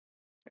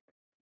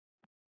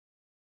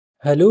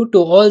Hello to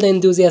all the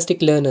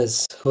enthusiastic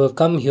learners who have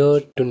come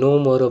here to know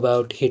more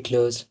about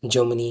Hitler's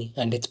Germany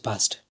and its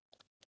past.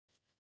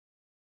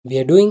 We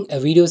are doing a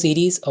video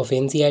series of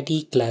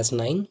NCRT Class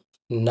 9,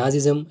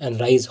 Nazism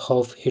and Rise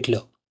of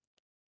Hitler.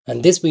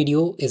 And this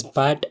video is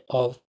part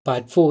of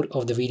part 4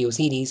 of the video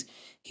series.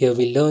 Here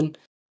we learn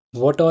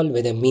what all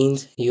were the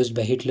means used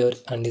by Hitler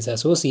and his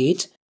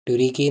associates to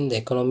regain the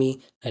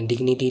economy and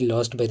dignity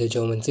lost by the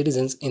German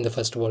citizens in the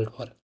First World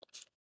War.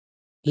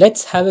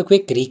 Let's have a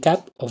quick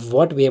recap of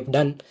what we have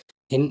done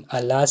in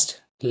our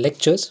last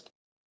lectures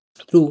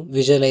through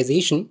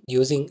visualization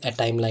using a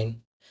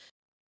timeline.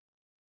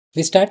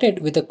 We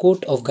started with a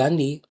quote of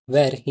Gandhi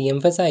where he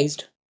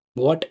emphasized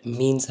what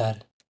means are.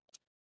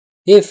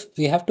 If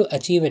we have to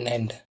achieve an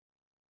end,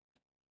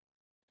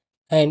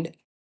 and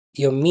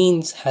your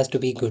means has to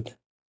be good.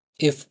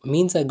 If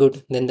means are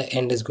good, then the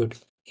end is good.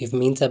 If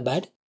means are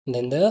bad,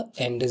 then the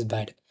end is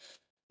bad.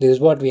 This is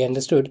what we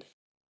understood.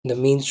 The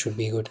means should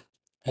be good.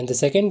 And the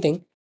second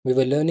thing, we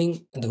were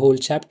learning the whole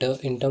chapter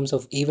in terms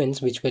of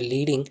events which were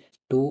leading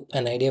to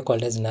an idea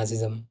called as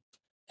Nazism.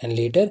 And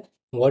later,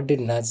 what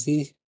did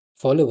Nazi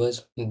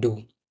followers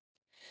do?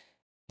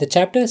 The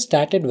chapter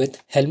started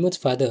with Helmut's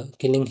father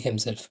killing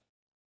himself.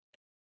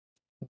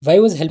 Why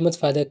was Helmut's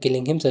father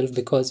killing himself?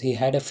 Because he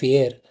had a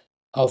fear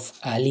of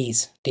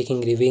Allies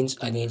taking revenge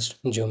against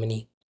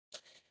Germany.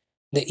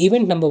 The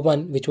event number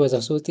one, which was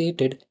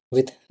associated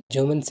with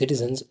German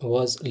citizens,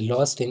 was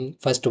lost in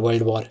First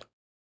World War,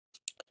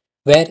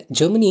 where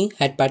Germany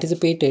had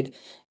participated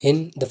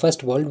in the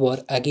First World War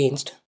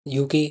against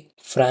UK,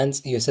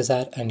 France,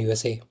 USSR, and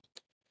USA.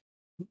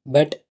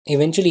 But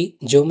eventually,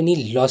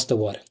 Germany lost the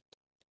war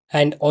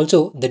and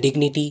also the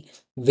dignity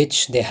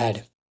which they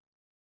had.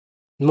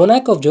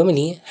 Monarch of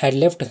Germany had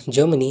left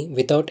Germany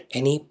without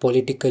any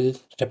political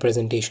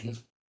representation.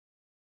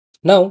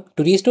 Now,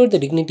 to restore the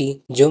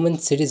dignity, German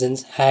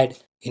citizens had,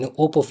 in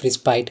hope of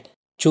respite,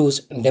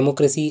 choose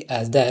democracy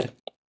as their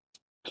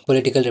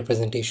political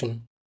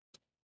representation.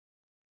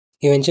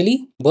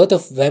 Eventually, birth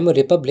of Weimar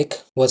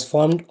Republic was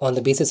formed on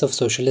the basis of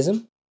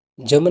socialism.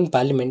 German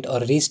Parliament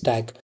or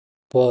Reichstag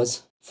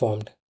was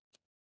formed.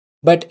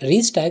 But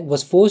Reichstag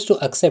was forced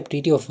to accept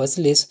Treaty of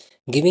Versailles,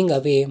 giving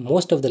away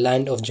most of the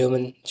land of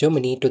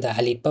Germany to the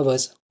Allied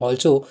powers,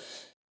 also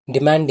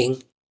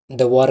demanding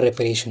the war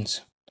reparations,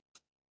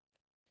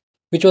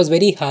 which was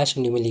very harsh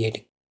and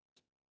humiliating.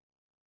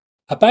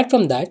 Apart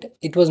from that,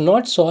 it was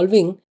not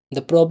solving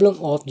the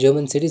problem of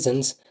German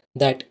citizens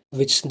that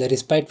which the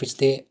respite which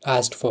they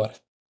asked for.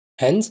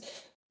 Hence,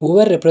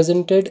 whoever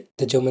represented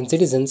the German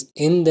citizens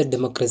in the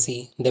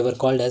democracy, they were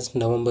called as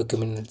November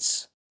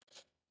criminals.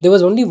 There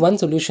was only one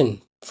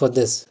solution for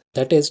this,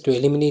 that is to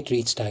eliminate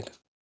Reichstag.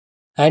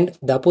 And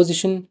the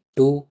opposition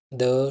to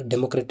the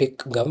democratic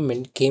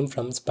government came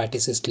from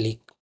Spartacist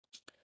League.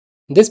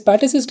 This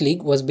Spartacist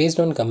League was based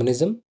on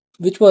communism,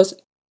 which was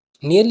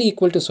nearly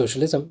equal to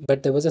socialism,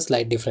 but there was a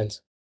slight difference.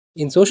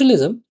 In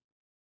socialism,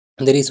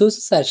 the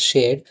resources are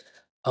shared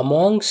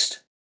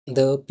amongst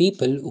the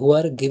people who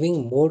are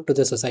giving more to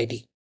the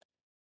society.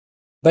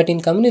 But in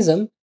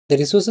communism, the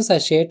resources are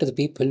shared to the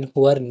people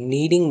who are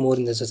needing more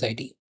in the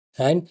society.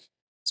 And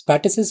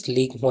Spartacist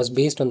League was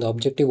based on the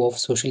objective of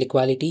social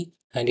equality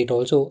and it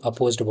also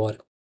opposed war.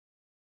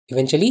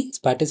 Eventually,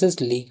 Spartacist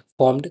League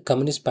formed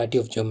Communist Party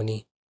of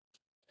Germany.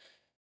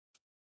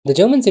 The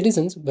German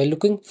citizens were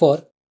looking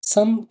for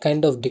some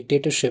kind of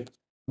dictatorship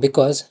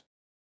because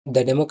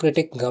the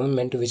democratic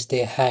government which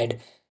they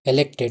had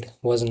elected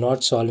was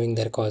not solving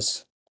their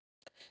cause.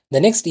 The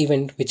next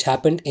event which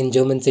happened in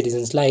German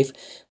citizens' life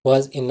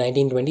was in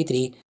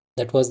 1923,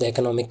 that was the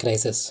economic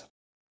crisis.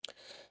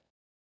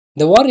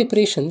 The war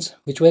reparations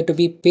which were to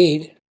be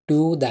paid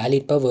to the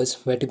Allied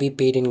powers were to be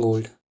paid in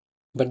gold,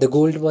 but the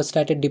gold was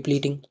started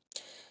depleting.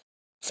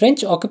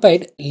 French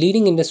occupied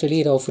leading industrial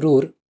area of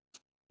Ruhr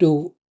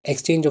to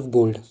exchange of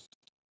gold.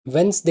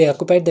 Once they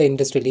occupied the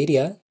industrial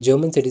area,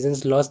 German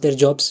citizens lost their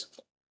jobs.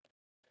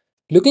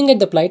 Looking at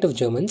the plight of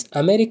Germans,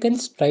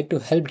 Americans tried to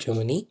help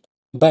Germany,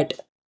 but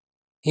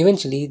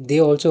eventually they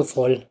also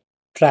fall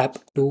trap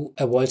to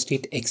a Wall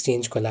Street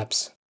exchange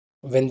collapse.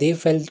 When they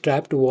fell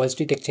trap to Wall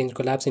Street exchange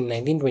collapse in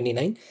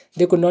 1929,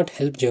 they could not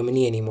help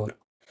Germany anymore.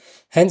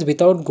 Hence,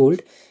 without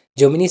gold,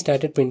 Germany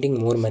started printing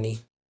more money,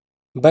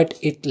 but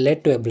it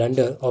led to a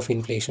blunder of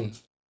inflation.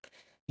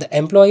 The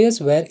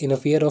employers were in a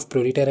fear of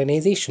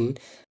proletarianization,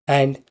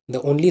 and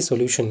the only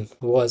solution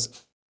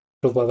was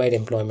to provide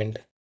employment.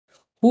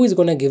 Who is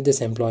going to give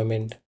this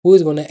employment? Who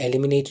is going to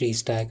eliminate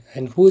Reichstag?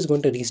 And who is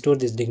going to restore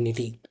this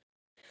dignity?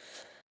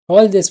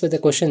 All this were the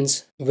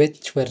questions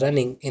which were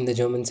running in the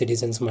German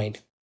citizens' mind.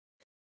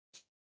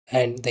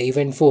 And the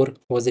event 4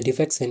 was the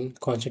defects in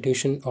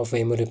Constitution of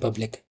Weimar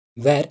Republic,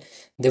 where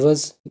there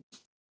was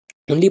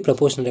only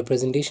proportional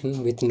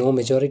representation with no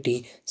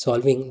majority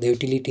solving the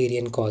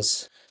utilitarian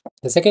cause.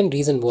 The second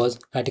reason was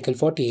Article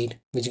 48,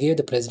 which gave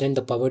the president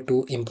the power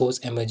to impose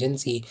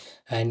emergency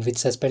and which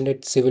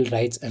suspended civil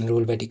rights and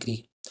rule by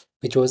decree,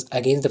 which was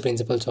against the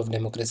principles of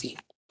democracy.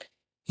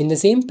 In the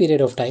same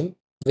period of time,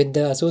 with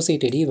the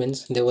associated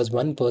events, there was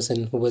one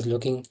person who was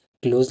looking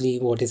closely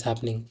what is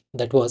happening.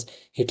 That was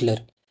Hitler,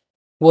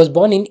 who was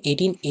born in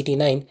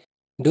 1889.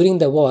 During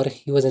the war,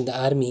 he was in the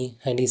army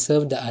and he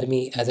served the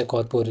army as a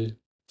corporal.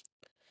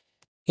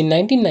 In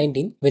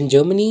 1919, when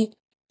Germany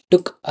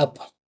took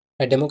up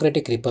a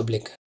democratic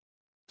republic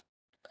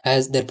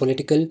as their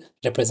political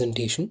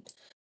representation,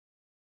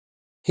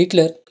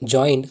 Hitler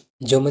joined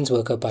German's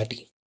Worker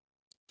Party.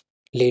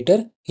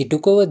 Later, he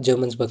took over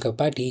German's Worker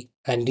Party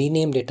and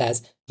renamed it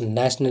as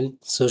National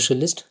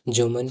Socialist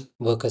German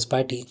Workers'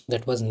 Party,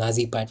 that was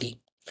Nazi Party.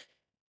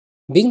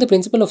 Being the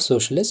principle of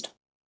socialist,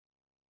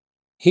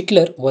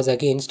 Hitler was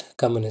against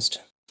communist.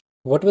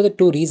 What were the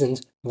two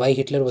reasons why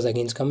Hitler was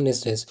against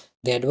communists is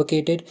they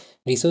advocated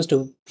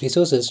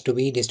resources to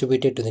be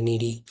distributed to the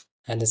needy,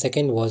 and the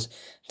second was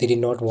they did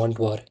not want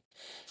war.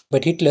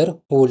 But Hitler,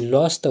 who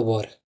lost the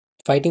war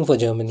fighting for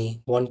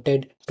Germany,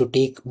 wanted to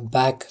take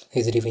back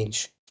his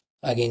revenge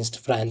against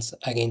France,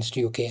 against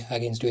UK,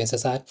 against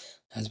USSR,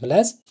 as well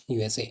as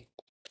USA.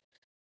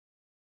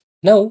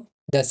 Now,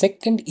 the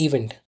second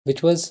event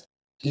which was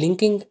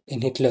linking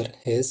in Hitler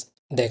is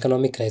the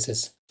economic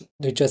crisis,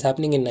 which was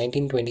happening in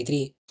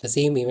 1923. The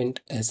same event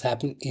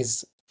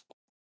is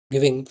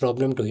giving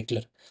problem to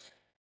Hitler.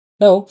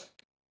 Now,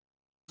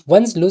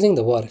 once losing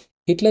the war,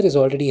 Hitler is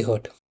already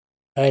hurt,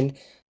 and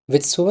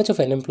with so much of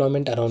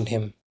unemployment around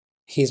him,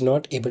 he is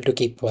not able to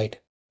keep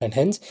quiet, and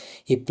hence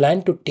he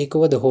planned to take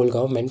over the whole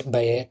government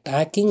by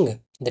attacking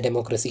the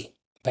democracy,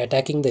 by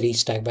attacking the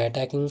Reichstag, by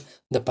attacking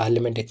the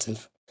parliament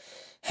itself.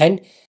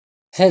 And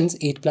hence,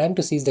 he planned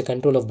to seize the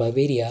control of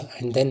Bavaria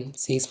and then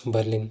seize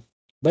Berlin.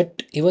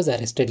 But he was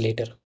arrested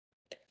later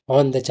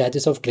on the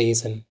charges of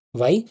treason.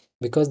 Why?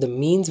 Because the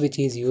means which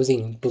he is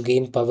using to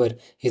gain power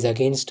is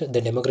against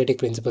the democratic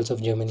principles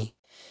of Germany.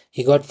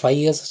 He got 5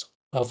 years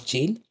of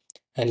jail,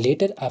 and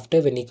later,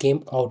 after when he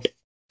came out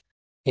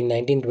in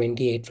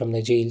 1928 from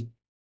the jail,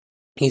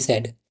 he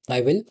said,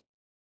 I will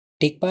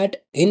take part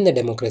in the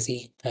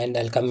democracy and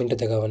I'll come into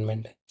the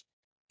government.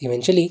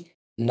 Eventually,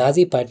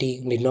 Nazi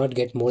party did not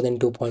get more than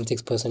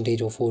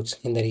 2.6% of votes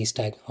in the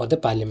Reichstag or the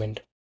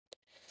parliament.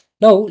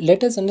 Now,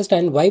 let us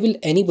understand why will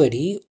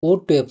anybody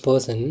vote to a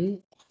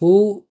person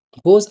who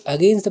goes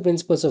against the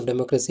principles of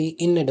democracy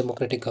in a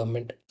democratic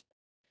government?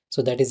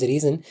 So that is the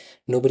reason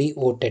nobody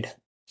voted.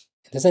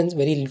 In the sense,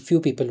 very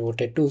few people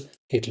voted to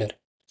Hitler.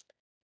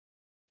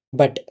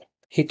 But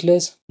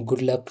Hitler's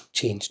good luck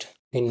changed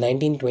in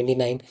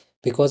 1929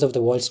 because of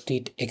the Wall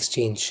Street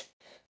Exchange,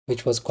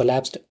 which was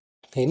collapsed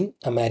in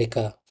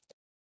America.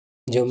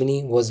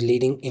 Germany was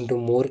leading into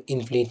more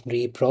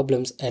inflationary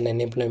problems and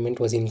unemployment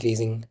was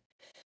increasing.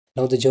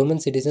 Now the German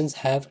citizens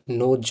have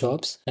no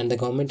jobs and the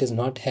government is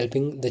not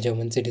helping the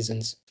German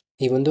citizens.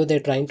 Even though they're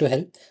trying to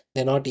help,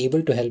 they're not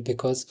able to help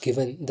because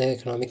given the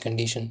economic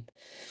condition.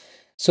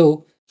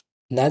 So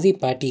Nazi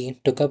party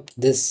took up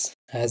this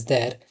as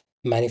their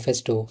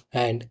manifesto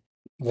and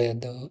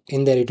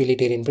in their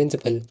utilitarian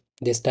principle,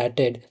 they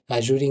started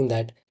assuring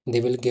that they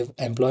will give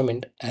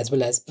employment as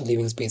well as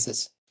living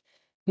spaces.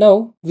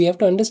 Now we have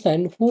to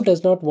understand who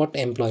does not want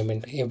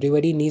employment.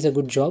 Everybody needs a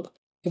good job,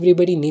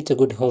 everybody needs a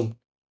good home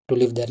to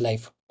live their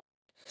life.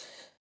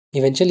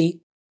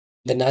 Eventually,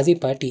 the Nazi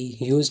party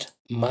used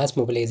mass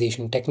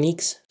mobilization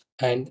techniques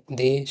and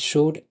they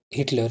showed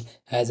Hitler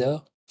as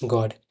a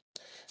god.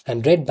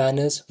 And red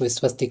banners with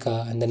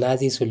swastika and the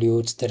Nazi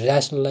salutes, the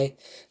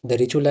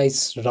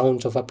ritualized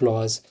rounds of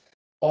applause,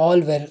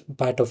 all were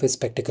part of his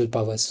spectacle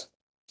powers.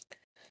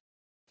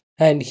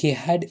 And he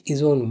had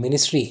his own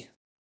ministry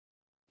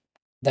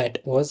that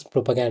was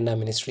propaganda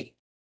ministry.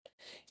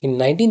 In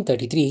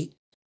 1933,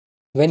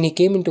 when he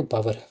came into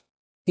power,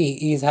 see,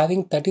 he is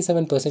having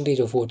 37%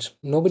 of votes.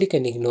 Nobody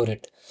can ignore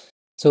it.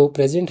 So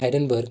President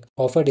Hindenburg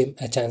offered him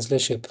a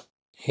chancellorship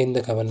in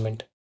the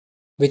government,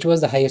 which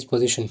was the highest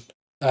position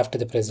after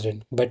the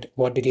president. But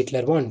what did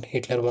Hitler want?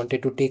 Hitler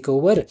wanted to take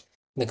over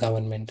the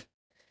government.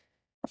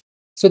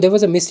 So there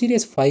was a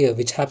mysterious fire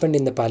which happened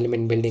in the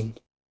parliament building.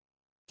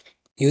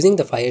 Using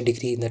the fire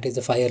decree, that is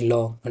the fire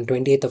law, on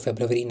 28th of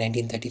February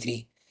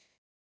 1933,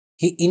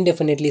 he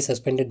indefinitely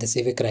suspended the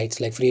civic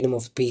rights like freedom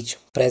of speech,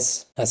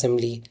 press,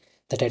 assembly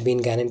that had been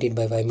guaranteed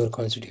by Weimar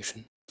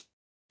Constitution.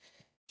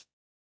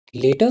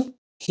 Later,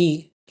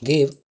 he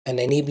gave an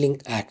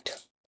enabling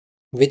act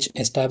which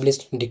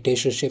established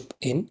dictatorship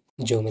in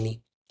Germany.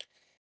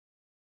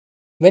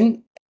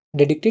 When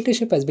the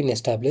dictatorship has been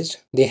established,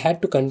 they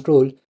had to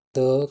control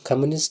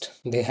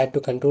they had to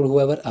control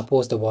whoever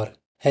opposed the war.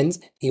 Hence,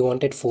 he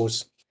wanted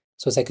force.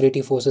 So,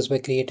 security forces were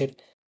created.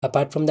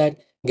 Apart from that,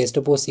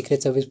 Gestapo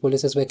secret service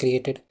polices were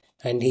created,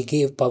 and he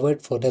gave power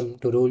for them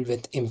to rule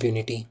with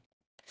impunity.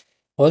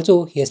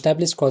 Also, he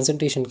established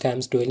concentration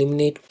camps to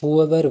eliminate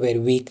whoever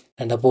were weak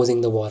and opposing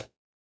the war.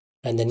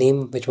 And the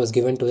name which was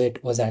given to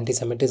it was anti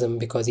Semitism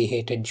because he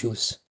hated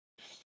Jews.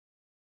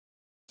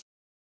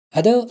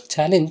 Other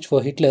challenge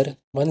for Hitler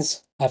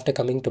once after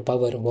coming to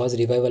power was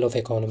revival of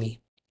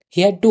economy.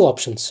 He had two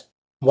options.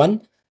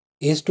 One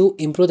is to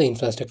improve the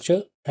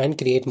infrastructure and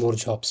create more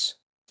jobs.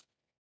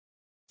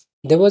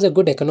 There was a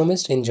good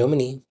economist in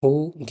Germany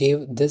who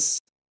gave this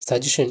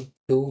suggestion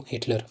to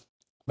Hitler.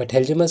 But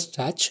Helgemer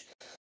Stach,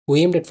 who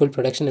aimed at full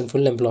production and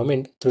full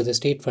employment through the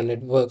state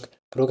funded work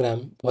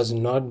program, was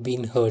not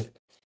being heard.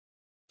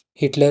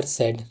 Hitler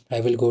said,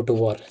 I will go to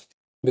war.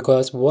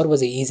 Because war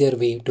was a easier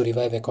way to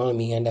revive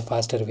economy and a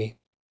faster way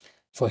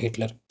for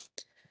Hitler.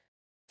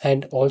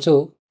 And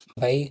also,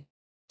 by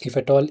if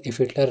at all, if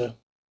Hitler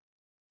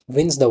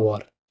wins the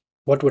war,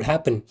 what would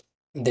happen?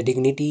 The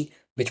dignity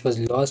which was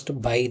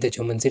lost by the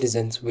German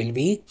citizens will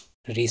be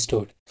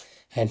restored.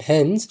 And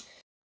hence,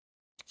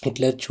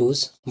 Hitler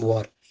chose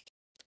war.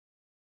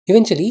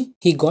 Eventually,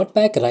 he got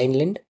back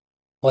Rhineland,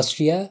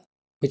 Austria,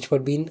 which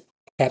had been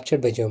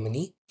captured by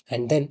Germany,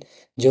 and then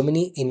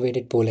Germany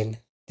invaded Poland.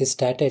 This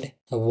started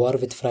a war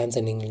with France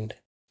and England.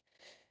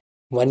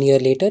 1 year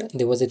later,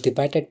 there was a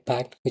tripartite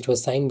pact which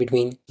was signed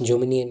between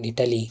Germany and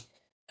Italy.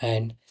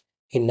 And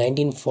in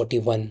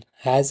 1941,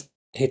 as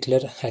Hitler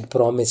had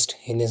promised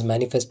in his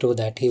manifesto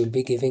that he will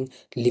be giving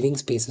living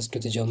spaces to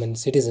the German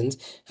citizens,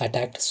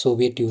 attacked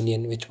Soviet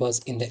Union, which was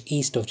in the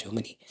east of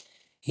Germany.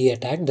 He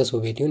attacked the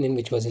Soviet Union,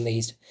 which was in the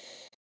east.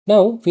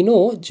 Now we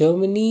know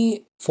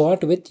Germany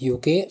fought with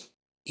UK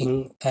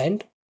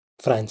and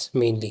France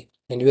mainly,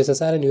 and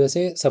USSR and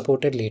USA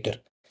supported later.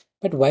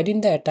 But why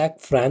didn't they attack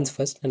France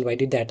first and why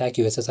did they attack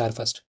USSR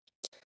first?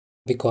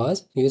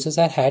 Because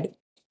USSR had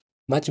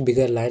much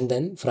bigger land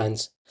than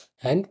France,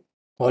 and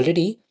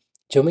already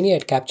Germany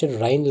had captured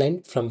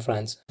Rhineland from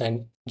France,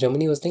 and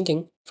Germany was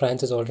thinking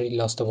France has already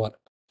lost the war.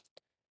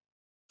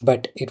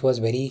 But it was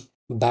very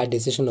bad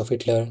decision of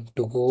Hitler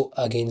to go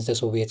against the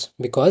Soviets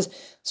because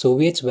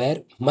Soviets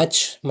were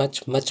much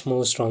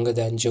more stronger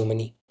than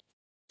Germany.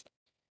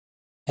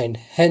 And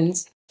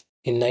hence,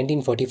 in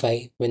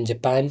 1945, when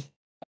Japan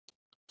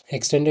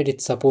extended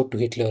its support to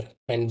Hitler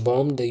and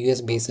bombed the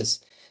US bases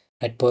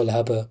at Pearl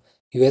Harbor,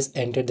 US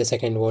entered the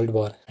Second World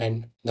War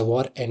and the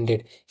war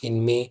ended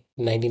in May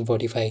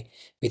 1945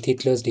 with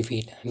Hitler's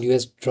defeat and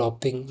US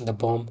dropping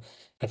the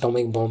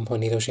atomic bomb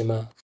on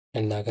Hiroshima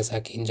and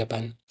Nagasaki in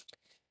Japan.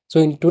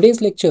 So in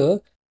today's lecture,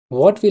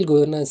 what we're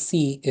gonna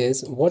see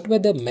is what were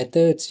the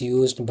methods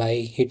used by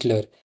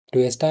Hitler to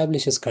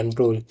establish his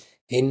control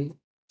in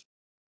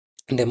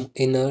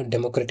in a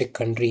democratic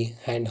country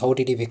and how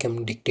did he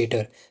become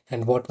dictator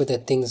and what were the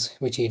things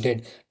which he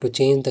did to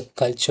change the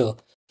culture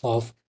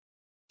of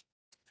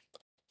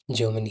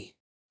Germany.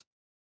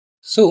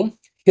 So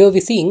here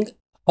we're seeing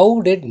how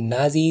did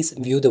Nazis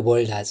view the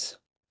world as?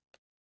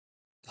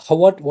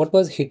 What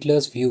was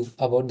Hitler's view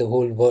about the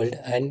whole world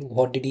and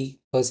what did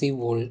he perceive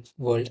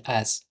world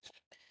as?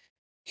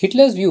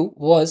 Hitler's view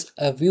was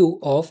a view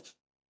of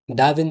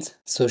Darwin's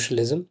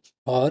socialism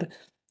or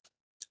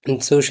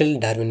social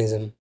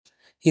Darwinism.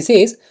 He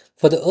says,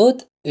 for the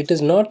earth, it is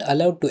not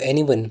allowed to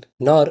anyone,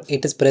 nor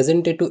it is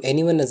presented to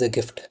anyone as a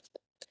gift.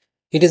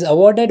 It is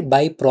awarded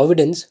by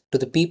providence to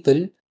the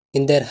people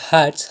in their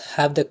hearts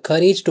have the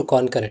courage to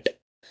conquer it,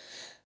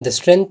 the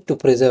strength to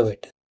preserve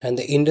it, and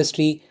the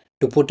industry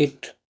to put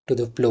it to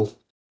the plow.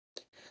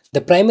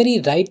 The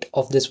primary right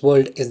of this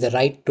world is the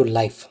right to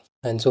life,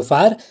 and so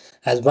far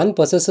as one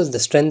possesses the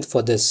strength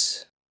for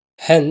this.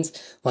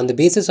 Hence, on the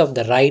basis of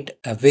the right,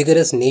 a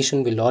vigorous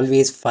nation will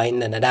always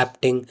find an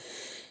adapting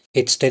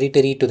its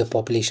territory to the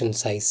population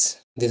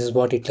size. This is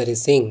what Hitler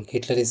is saying.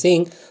 Hitler is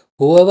saying,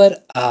 whoever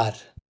are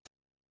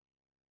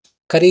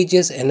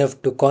courageous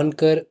enough to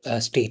conquer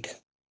a state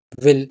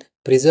will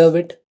preserve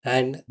it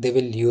and they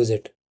will use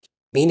it.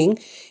 Meaning,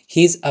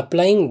 he is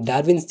applying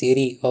Darwin's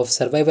theory of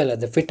survival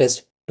of the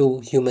fittest to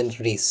human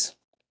race.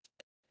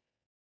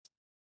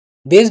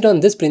 Based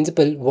on this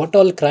principle, what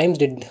all crimes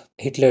did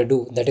Hitler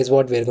do? That is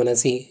what we are going to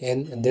see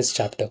in this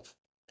chapter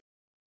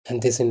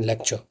and this in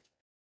lecture.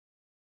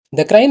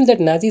 The crimes that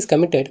Nazis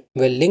committed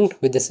were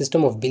linked with the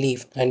system of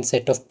belief and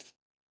set of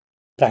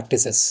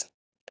practices.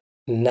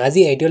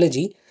 Nazi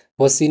ideology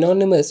was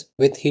synonymous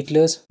with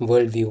Hitler's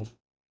worldview.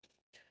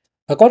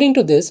 According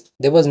to this,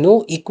 there was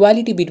no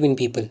equality between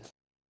people,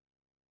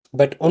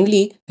 but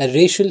only a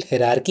racial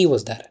hierarchy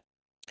was there.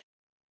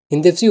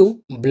 In this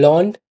view,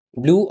 blonde,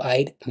 blue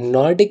eyed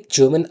Nordic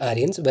German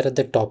Aryans were at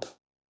the top,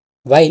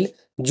 while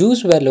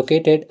Jews were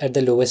located at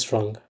the lowest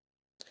rung.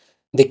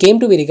 They came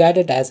to be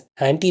regarded as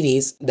anti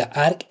race, the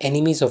arch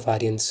enemies of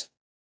Aryans.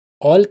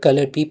 All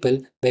colored people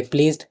were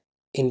placed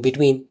in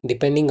between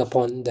depending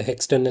upon the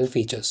external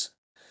features.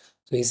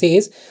 So he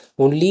says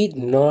only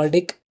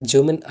Nordic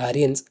German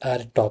Aryans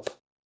are top,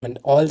 and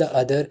all the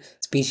other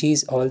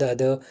species, all the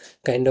other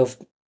kind of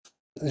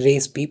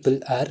race people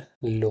are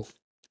low.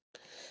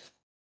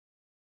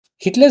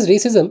 Hitler's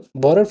racism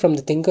borrowed from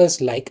the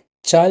thinkers like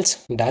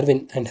Charles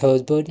Darwin and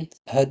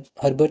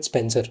Herbert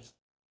Spencer.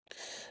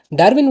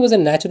 Darwin was a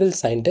natural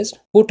scientist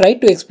who tried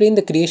to explain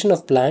the creation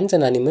of plants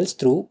and animals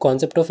through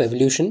concept of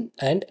evolution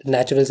and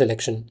natural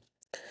selection.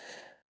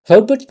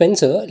 Herbert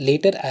Spencer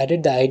later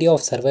added the idea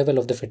of survival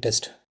of the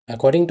fittest.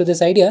 According to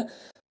this idea,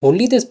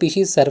 only the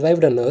species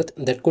survived on Earth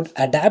that could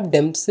adapt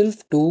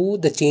themselves to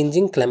the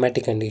changing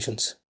climatic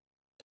conditions.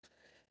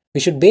 We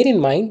should bear in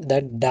mind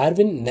that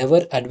Darwin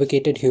never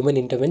advocated human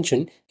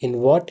intervention in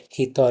what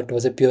he thought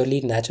was a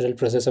purely natural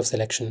process of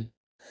selection.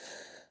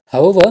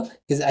 However,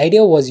 his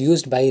idea was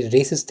used by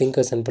racist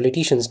thinkers and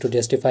politicians to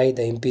justify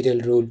the imperial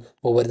rule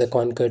over the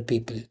conquered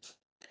people.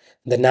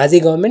 The Nazi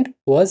government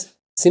was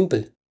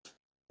simple: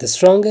 the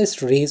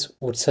strongest race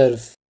would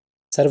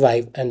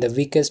survive and the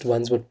weakest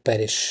ones would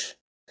perish.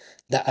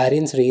 The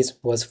Aryan race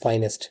was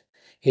finest.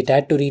 It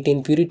had to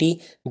retain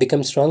purity,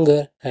 become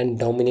stronger, and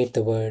dominate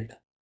the world.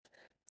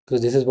 So,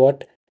 this is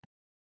what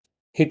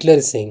Hitler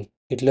is saying.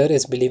 Hitler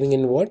is believing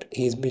in what?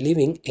 He is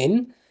believing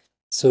in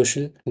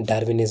social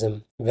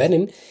Darwinism,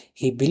 wherein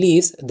he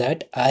believes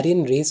that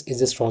Aryan race is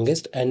the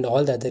strongest and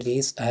all the other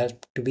race are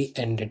to be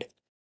ended.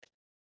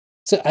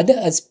 So, other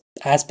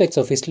aspects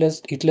of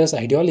Hitler's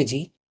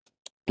ideology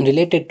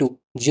related to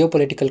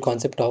geopolitical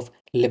concept of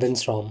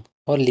Lebensraum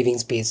or living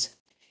space.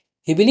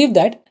 He believed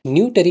that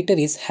new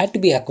territories had to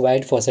be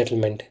acquired for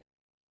settlement.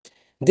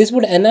 This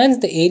would enhance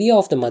the area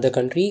of the mother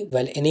country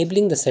while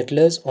enabling the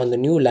settlers on the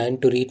new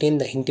land to retain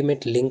the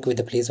intimate link with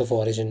the place of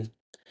origin.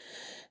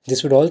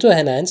 This would also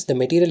enhance the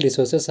material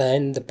resources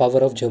and the power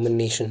of German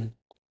nation.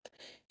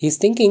 He's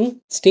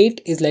thinking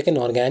state is like an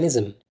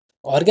organism.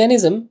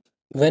 Organism,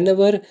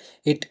 whenever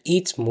it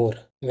eats more,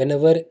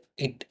 whenever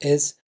it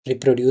is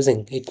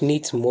reproducing, it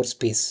needs more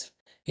space.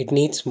 It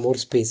needs more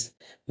space.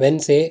 When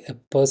say a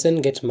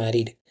person gets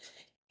married,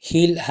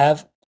 he'll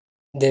have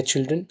their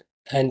children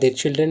and their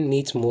children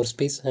needs more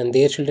space and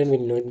their children will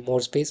need more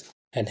space,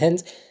 and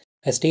hence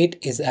a state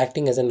is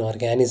acting as an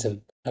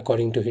organism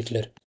according to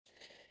Hitler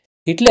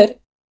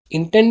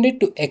intended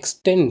to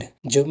extend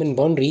German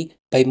boundary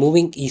by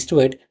moving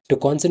eastward to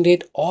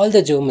concentrate all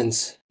the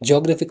Germans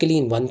geographically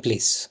in one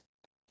place.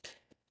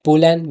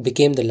 Poland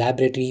became the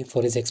laboratory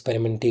for his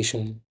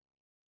experimentation.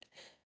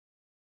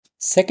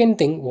 Second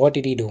thing, what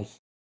did he do?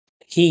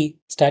 He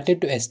started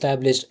to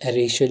establish a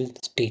racial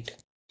state.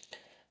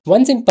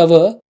 Once in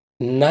power,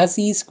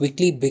 Nazis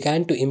quickly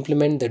began to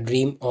implement the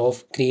dream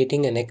of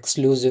creating an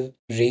exclusive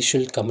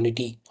racial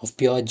community of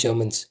pure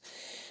Germans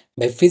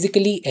by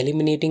physically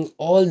eliminating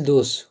all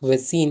those who were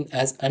seen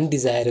as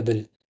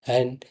undesirable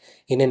and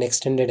in an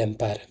extended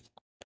empire.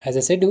 As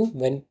I said to you,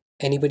 when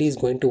anybody is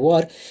going to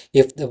war,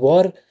 if the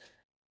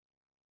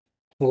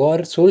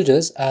war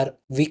soldiers are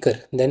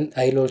weaker, then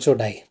I'll also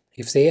die.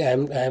 If say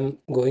I'm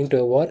going to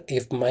a war,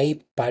 if my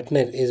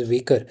partner is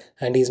weaker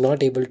and is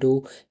not able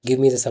to give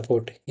me the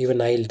support,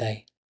 even I'll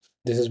die.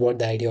 This is what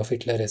the idea of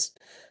Hitler is,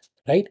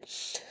 right?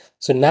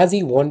 So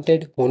Nazi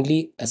wanted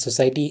only a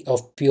society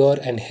of pure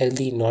and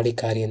healthy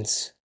Nordic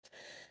Aryans.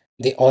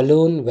 They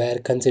alone were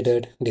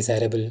considered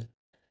desirable.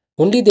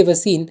 Only they were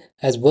seen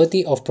as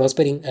worthy of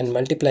prospering and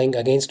multiplying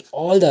against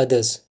all the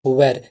others who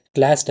were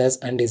classed as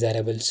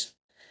undesirables.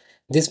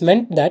 This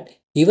meant that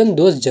even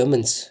those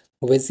Germans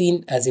who were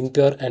seen as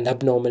impure and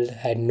abnormal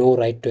had no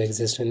right to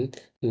exist in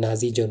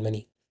Nazi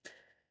Germany.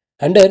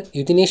 Under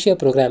euthanasia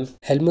program,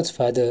 Helmut's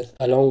father,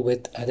 along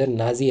with other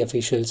Nazi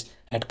officials,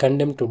 had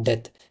condemned to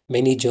death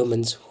many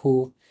Germans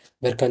who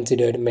were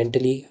considered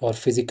mentally or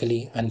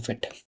physically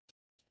unfit.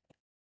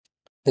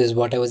 This is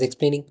what I was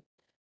explaining.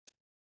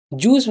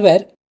 Jews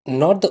were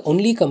not the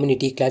only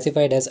community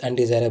classified as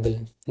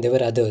undesirable. There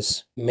were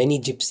others. Many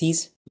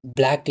gypsies,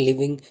 black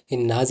living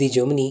in Nazi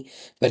Germany,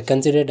 were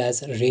considered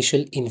as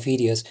racial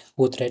inferiors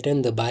who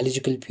threatened the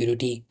biological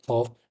purity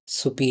of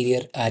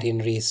superior Aryan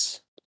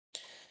race.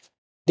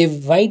 They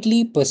were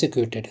widely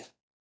persecuted,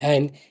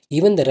 and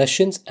even the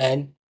Russians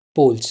and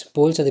Poles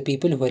are the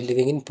people who are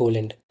living in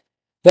Poland,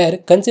 were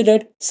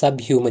considered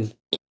subhuman,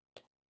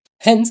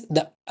 hence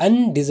the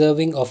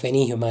undeserving of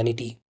any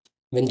humanity.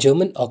 When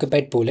German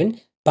occupied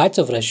Poland, parts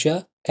of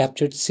Russia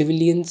captured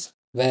civilians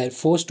were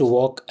forced to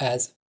work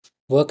as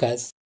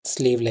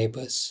slave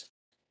laborers.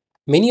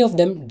 Many of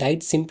them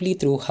died simply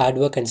through hard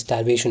work and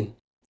starvation.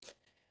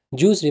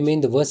 Jews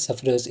remained the worst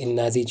sufferers in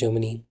Nazi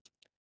Germany.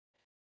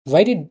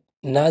 Why did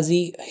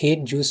Nazi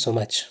hate Jews so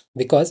much?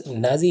 Because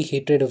Nazi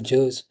hatred of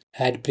Jews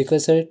had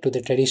precursor to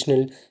the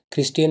traditional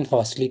Christian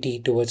hostility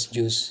towards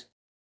Jews.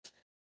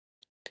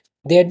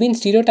 They had been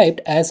stereotyped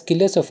as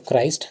killers of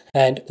Christ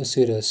and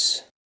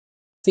usurers.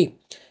 See,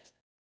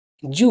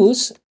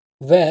 Jews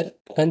were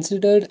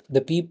considered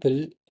the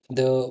people,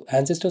 the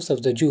ancestors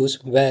of the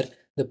Jews were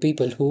the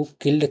people who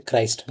killed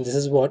Christ. This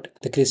is what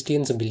the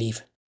Christians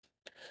believe.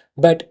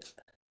 But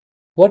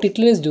what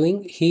Hitler is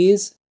doing, he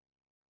is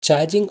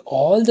charging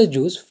all the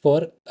Jews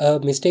for a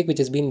mistake which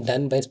has been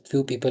done by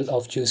few people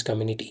of Jewish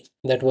community.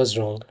 That was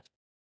wrong.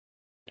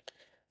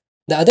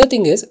 The other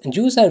thing is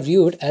Jews are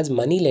viewed as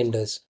money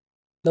lenders.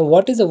 Now,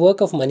 what is the work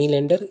of money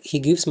lender? He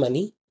gives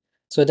money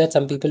so that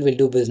some people will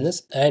do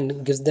business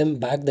and gives them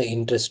back the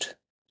interest.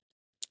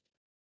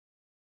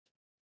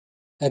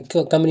 A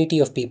community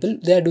of people,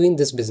 they are doing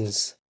this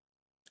business,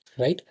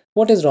 right?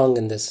 What is wrong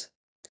in this?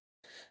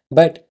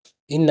 But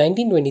in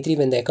 1923,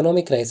 when the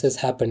economic crisis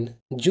happened,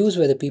 Jews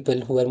were the people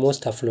who were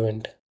most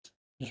affluent,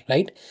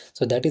 right?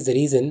 So that is the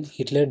reason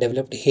Hitler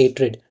developed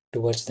hatred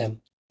towards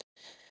them.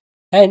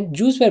 And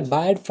Jews were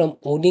barred from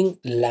owning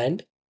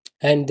land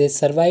and they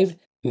survived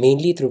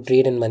mainly through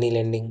trade and money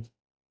lending.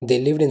 They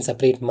lived in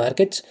separate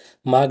markets,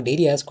 marked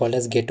areas called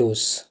as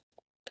ghettos.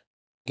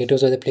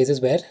 Ghettos were the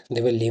places where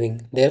they were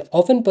living. They are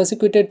often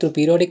persecuted through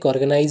periodic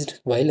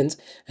organized violence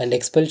and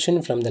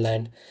expulsion from the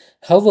land.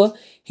 However,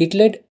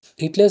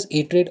 Hitler's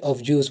hatred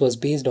of Jews was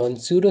based on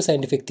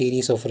pseudoscientific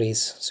theories of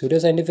race.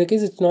 Pseudoscientific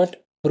is it's not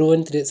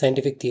proven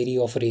scientific theory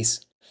of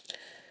race,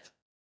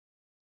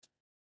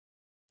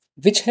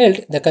 which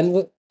held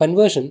the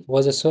conversion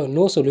was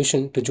no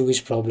solution to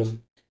Jewish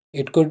problem.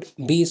 It could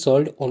be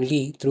solved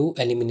only through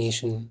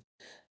elimination.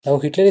 Now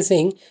Hitler is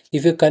saying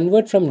if you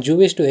convert from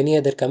Jewish to any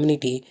other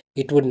community,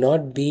 it would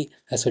not be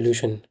a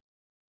solution.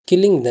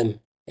 Killing them,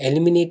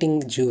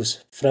 eliminating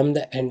Jews from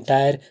the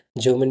entire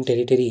German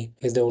territory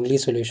is the only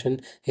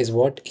solution, is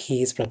what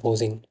he is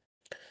proposing.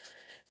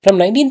 From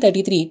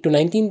 1933 to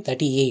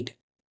 1938,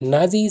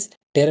 Nazis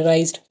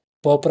terrorized,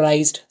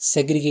 pauperized,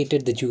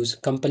 segregated the Jews,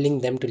 compelling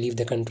them to leave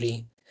the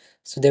country.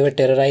 So they were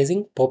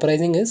terrorizing.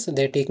 Pauperizing is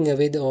they're taking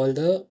away all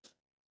the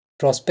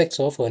prospects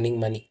of earning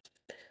money.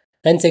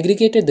 And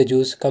segregated the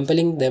Jews,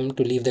 compelling them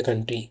to leave the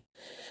country.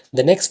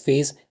 The next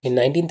phase in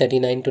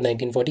 1939 to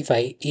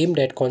 1945 aimed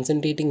at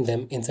concentrating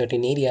them in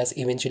certain areas,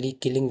 eventually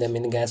killing them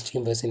in gas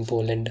chambers in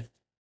Poland.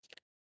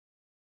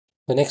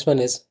 The next one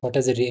is what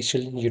is a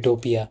racial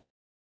utopia?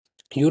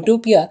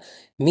 Utopia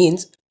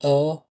means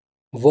a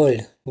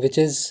world which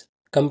is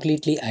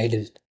completely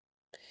idle,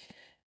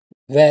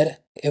 where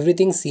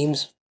everything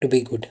seems to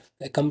be good.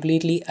 A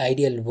completely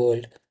ideal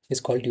world is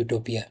called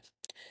utopia.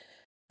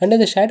 Under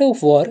the shadow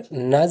of war,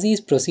 Nazis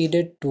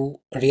proceeded to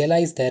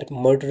realize their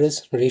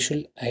murderous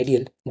racial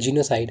ideal,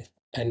 genocide,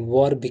 and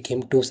war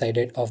became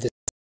two-sided of this.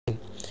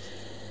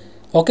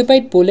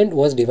 Occupied Poland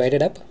was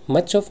divided up.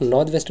 Much of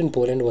northwestern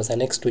Poland was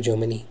annexed to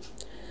Germany.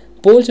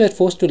 Poles were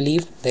forced to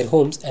leave their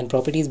homes and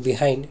properties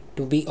behind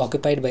to be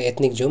occupied by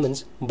ethnic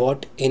Germans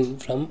brought in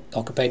from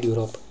occupied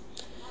Europe.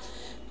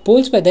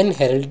 Poles were then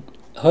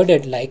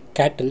herded like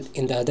cattle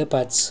in the other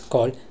parts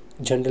called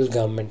general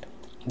government,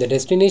 the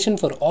destination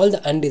for all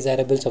the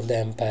undesirables of the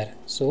empire.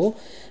 So,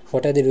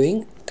 what are they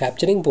doing?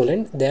 Capturing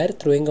Poland, they are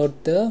throwing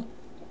out the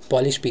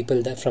Polish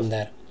people from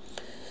there.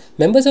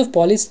 Members of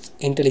Polish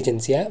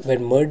intelligentsia were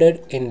murdered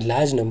in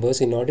large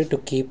numbers in order to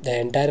keep the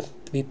entire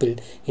people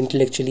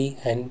intellectually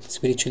and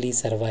spiritually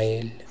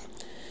servile.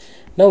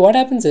 Now, what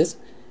happens is,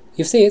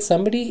 if say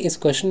somebody is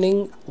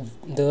questioning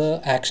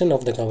the action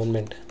of the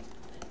government,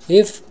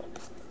 if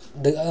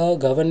the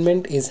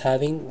government is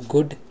having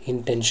good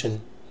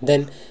intention,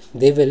 then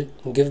they will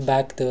give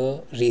back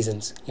the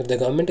reasons. If the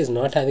government is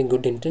not having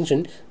good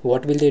intention,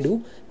 what will they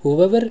do?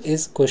 Whoever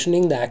is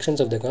questioning the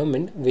actions of the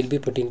government will be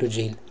put into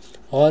jail,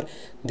 or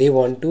they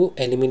want to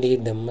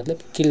eliminate them,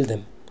 matlab kill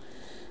them,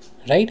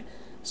 right?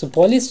 So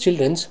Polish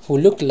children who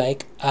looked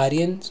like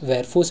Aryans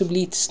were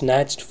forcibly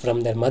snatched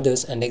from their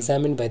mothers and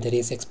examined by the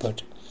race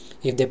expert.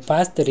 If they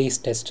passed the race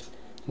test,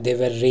 they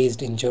were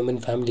raised in German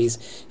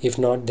families. If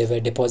not, they were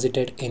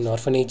deposited in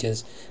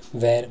orphanages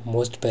where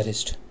most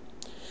perished.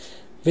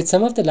 With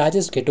some of the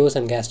largest ghettos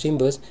and gas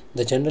chambers,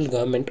 the general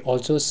government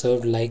also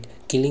served like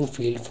killing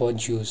field for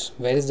Jews.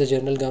 Where is the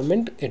general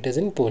government? It is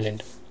in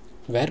Poland,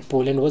 where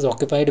Poland was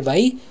occupied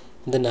by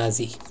the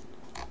Nazi.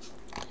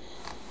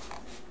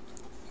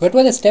 What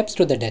were the steps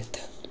to the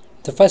death?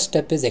 The first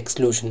step is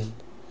exclusion.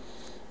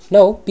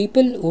 Now,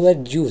 people who were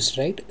Jews,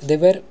 right, they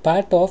were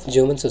part of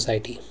German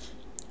society.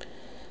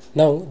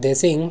 Now, they're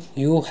saying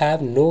you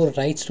have no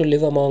rights to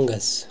live among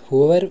us.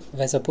 Whoever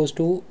were supposed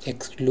to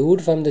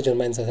exclude from the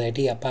German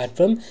society apart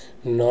from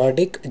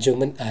Nordic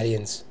German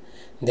Aryans.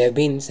 They have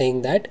been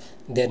saying that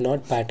they're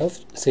not part of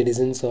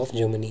citizens of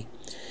Germany.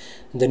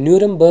 The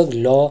Nuremberg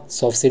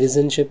Laws of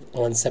Citizenship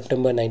on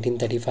September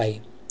 1935.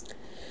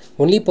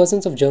 Only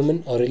persons of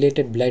German or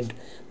related blood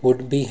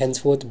would be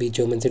henceforth be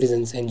German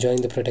citizens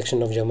enjoying the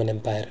protection of German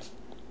Empire.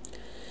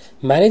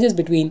 Marriages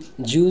between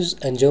Jews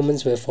and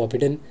Germans were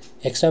forbidden.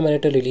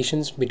 Extramarital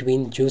relations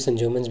between Jews and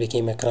Germans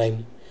became a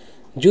crime.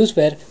 Jews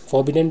were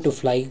forbidden to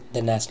fly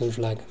the national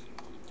flag.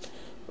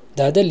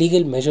 The other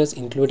legal measures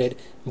included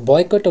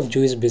boycott of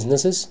Jewish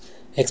businesses,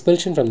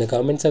 expulsion from the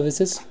government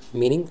services,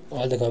 meaning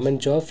all the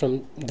government jobs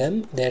from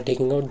them, they are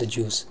taking out the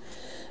Jews,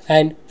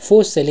 and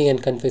forced selling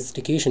and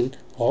confiscation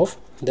of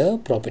the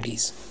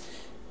properties.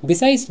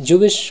 Besides,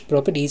 Jewish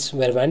properties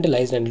were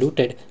vandalized and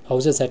looted,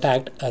 houses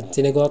attacked, and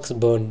synagogues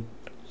burned.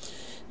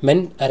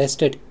 Men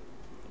arrested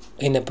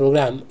in a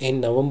program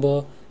in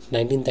November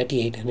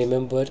 1938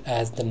 remembered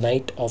as the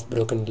Night of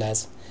Broken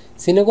Glass.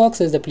 Synagogues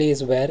is the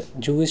place where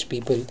Jewish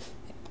people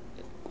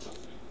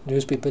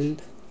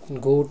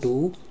go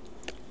to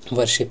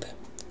worship.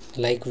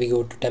 Like we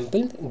go to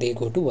temple, they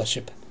go to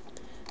worship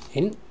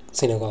in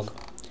synagogue.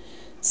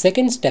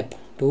 Second step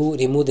to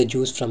remove the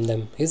Jews from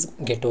them is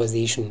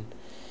ghettoization.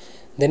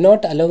 They're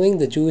not allowing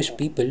the Jewish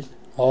people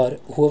or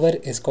whoever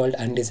is called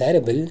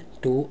undesirable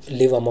to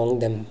live among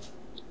them.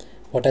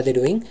 What are they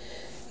doing?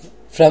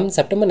 From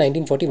September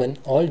 1941,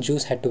 all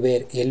Jews had to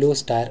wear yellow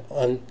star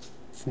on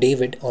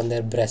David on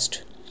their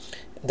breast.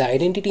 The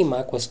identity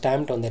mark was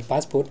stamped on their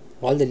passport,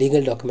 all the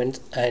legal documents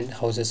and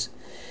houses.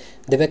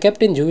 They were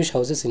kept in Jewish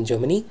houses in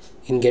Germany,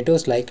 in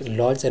ghettos like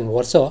Lodz and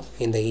Warsaw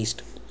in the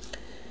east.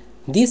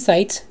 These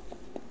sites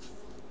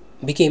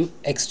became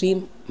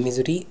extreme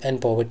misery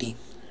and poverty.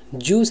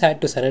 Jews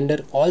had to surrender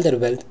all their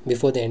wealth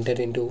before they entered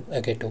into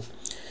a ghetto.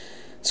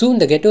 Soon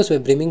the ghettos were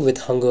brimming with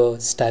hunger,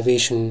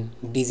 starvation,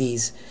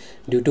 disease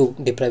due to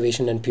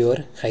deprivation and poor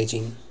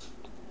hygiene.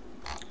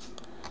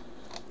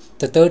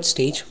 The third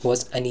stage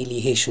was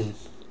annihilation.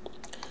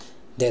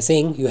 They are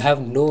saying you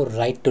have no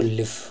right to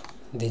live.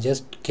 They're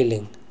just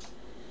killing.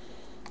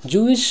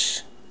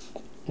 Jewish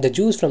the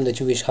Jews from the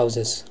Jewish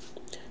houses,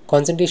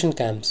 concentration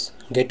camps,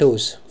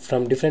 ghettos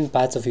from different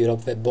parts of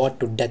Europe were brought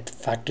to death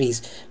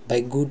factories by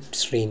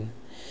goods train.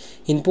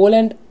 In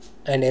Poland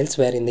and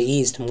elsewhere in the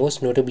east,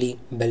 most notably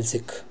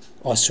Belzec,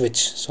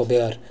 Auschwitz,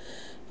 Sobibor,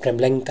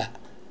 Treblinka,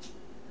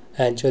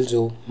 and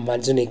Chelzo,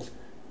 Majdanek,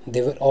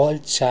 they were all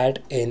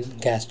charred in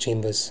gas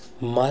chambers.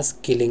 Mass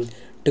killing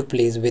took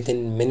place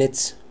within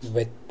minutes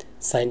with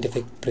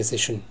scientific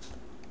precision.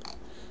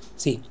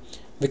 See,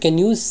 we can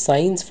use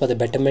science for the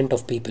betterment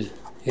of people,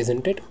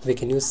 isn't it? We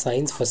can use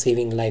science for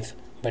saving life.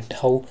 But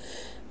how,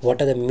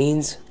 what are the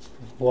means?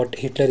 What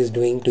Hitler is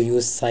doing to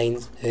use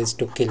science is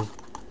to kill.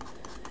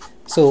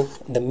 So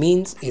the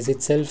means is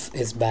itself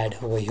is bad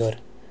over here.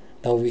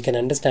 Now we can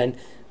understand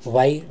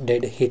why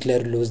did Hitler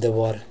lose the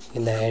war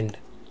in the end,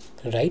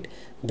 right?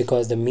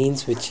 Because the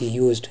means which he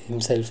used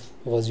himself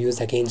was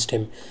used against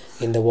him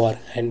in the war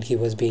and he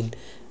was being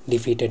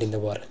defeated in the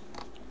war.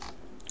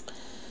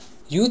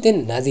 Youth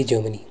in Nazi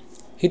Germany.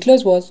 Hitler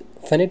was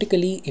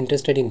fanatically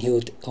interested in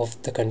youth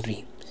of the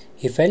country.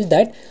 He felt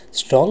that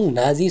strong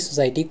Nazi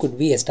society could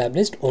be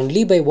established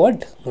only by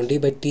what? Only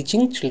by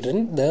teaching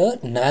children the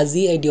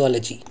Nazi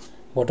ideology.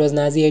 What was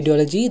Nazi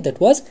ideology? That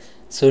was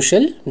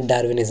social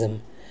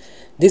Darwinism.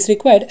 This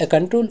required a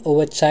control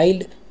over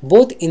child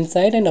both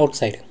inside and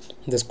outside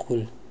the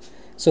school.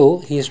 So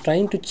he is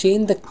trying to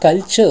change the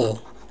culture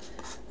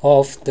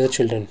of the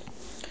children.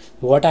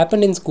 What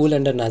happened in school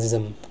under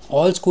Nazism?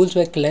 All schools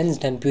were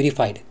cleansed and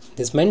purified.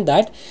 This meant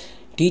that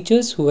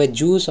teachers who were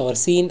Jews or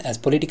seen as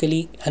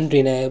politically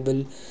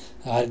unreliable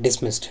are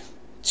dismissed.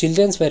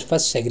 Children were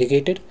first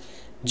segregated.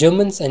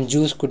 Germans and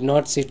Jews could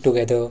not sit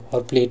together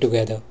or play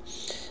together.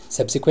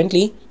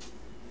 Subsequently,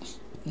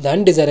 the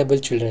undesirable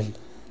children,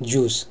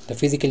 Jews, the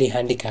physically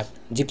handicapped,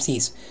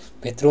 gypsies,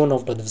 were thrown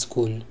out of the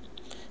school.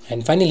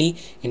 And finally,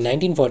 in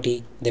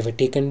 1940, they were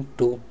taken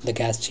to the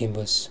gas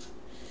chambers.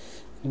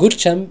 Good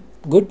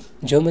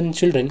German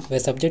children were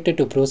subjected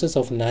to a process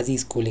of Nazi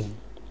schooling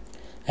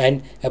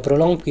and a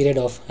prolonged period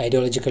of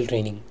ideological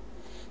training.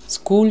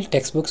 School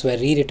textbooks were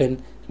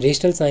rewritten,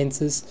 racial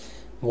sciences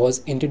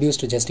was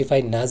introduced to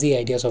justify Nazi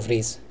ideas of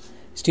race.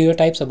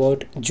 Stereotypes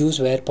about Jews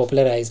were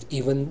popularized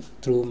even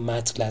through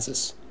maths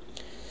classes.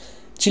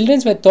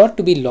 Children were taught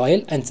to be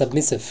loyal and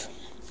submissive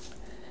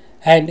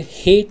and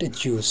hate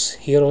Jews.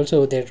 Here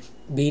also they've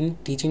been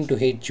teaching to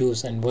hate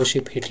Jews and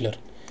worship Hitler.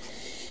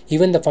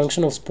 Even the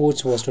function of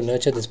sports was to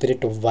nurture the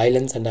spirit of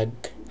violence and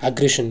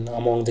aggression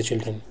among the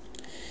children.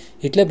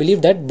 Hitler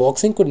believed that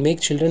boxing could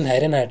make children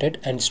iron-hearted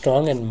and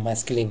strong and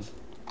masculine.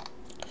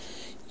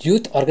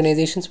 Youth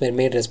organizations were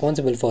made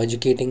responsible for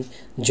educating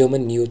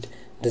German youth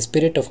the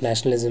spirit of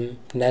nationalism,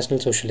 National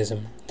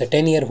Socialism. The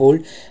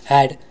 10-year-old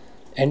had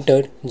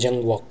entered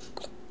Jungwalk.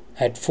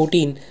 At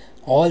 14,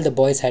 all the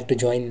boys had to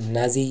join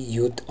Nazi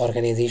youth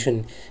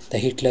organization, the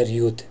Hitler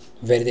Youth,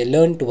 where they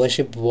learned to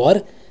worship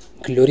war,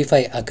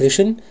 glorify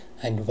aggression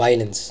and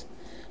violence.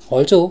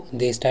 Also,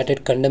 they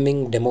started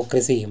condemning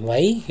democracy.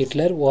 Why?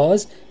 Hitler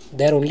was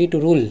there only to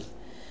rule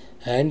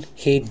and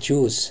hate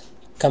Jews,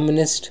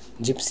 communists,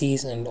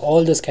 gypsies and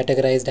all those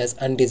categorized as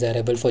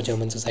undesirable for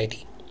German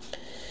society.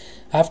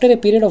 After a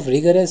period of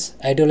rigorous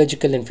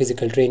ideological and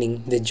physical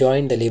training, they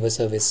joined the labor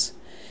service,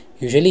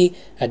 usually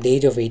at the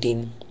age of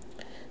 18.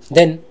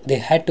 Then they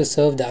had to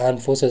serve the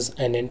armed forces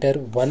and enter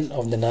one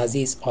of the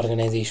Nazis'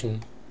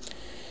 organization.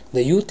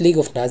 The Youth League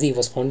of Nazi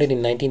was founded in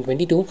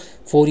 1922.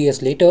 4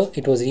 years later,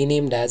 it was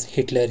renamed as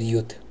Hitler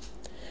Youth.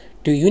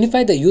 To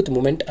unify the youth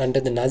movement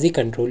under the Nazi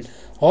control,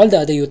 all the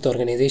other youth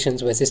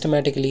organizations were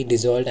systematically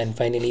dissolved and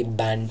finally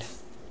banned.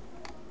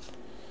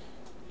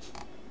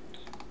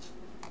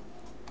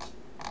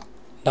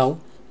 Now,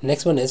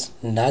 next one is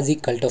Nazi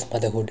cult of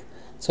motherhood.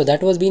 So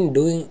that was been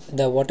doing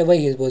the whatever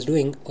he was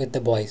doing with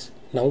the boys.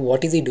 Now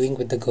what is he doing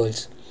with the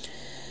girls?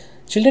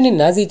 Children in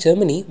Nazi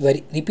Germany were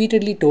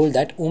repeatedly told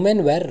that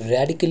women were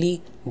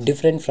radically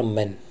different from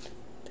men.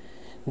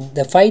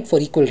 The fight for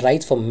equal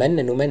rights for men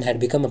and women had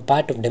become a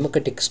part of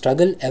democratic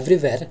struggle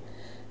everywhere,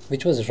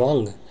 which was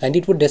wrong, and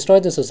it would destroy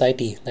the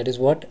society. That is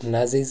what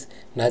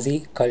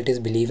Nazi cult is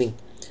believing.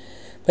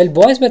 While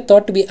boys were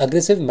thought to be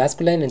aggressive,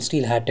 masculine and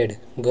steel-hearted,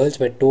 girls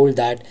were told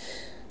that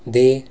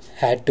they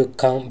had to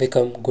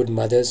become good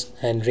mothers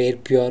and rear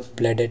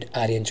pure-blooded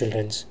Aryan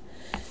children.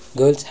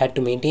 Girls had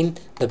to maintain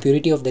the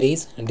purity of the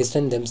race and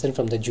distance themselves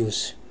from the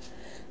Jews.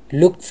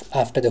 Look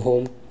after the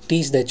home,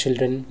 teach their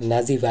children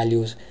Nazi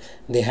values.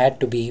 They had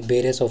to be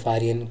bearers of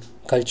Aryan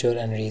culture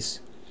and race.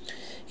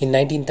 In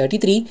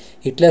 1933,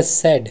 Hitler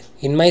said,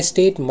 "In my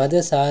state,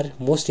 mothers are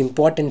most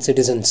important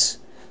citizens."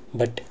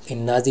 But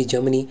in Nazi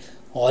Germany,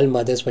 all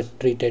mothers were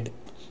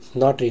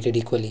not treated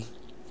equally.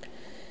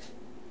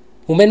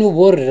 Women who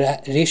wore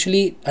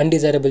racially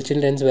undesirable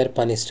children were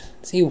punished.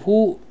 See,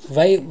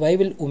 why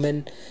will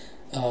women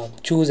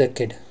choose a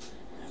kid?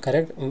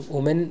 Correct?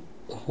 Women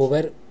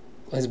whoever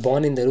was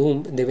born in the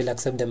room, they will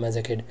accept them as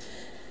a kid.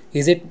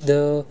 Is it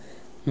the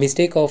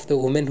mistake of the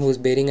woman who is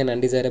bearing an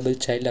undesirable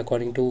child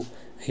according to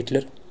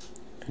Hitler?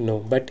 No,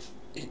 but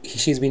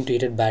she's been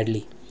treated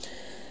badly.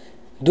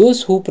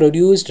 Those who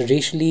produced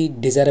racially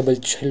desirable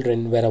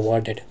children were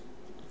awarded.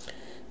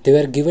 They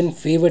were given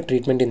favored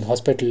treatment in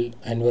hospital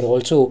and were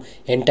also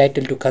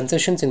entitled to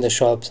concessions in the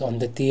shops on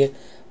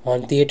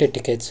theatre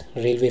tickets,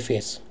 railway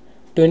fares.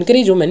 To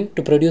encourage women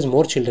to produce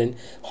more children,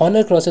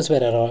 honor crosses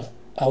were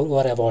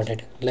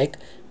awarded. Like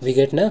we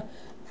get na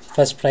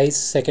first prize,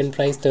 second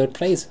prize, third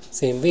prize.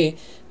 Same way,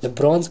 the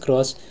bronze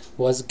cross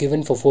was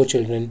given for 4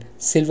 children,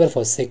 silver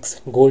for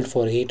 6, gold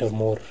for 8 or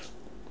more.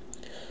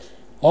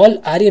 All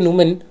Aryan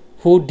women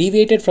who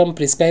deviated from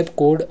prescribed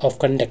code of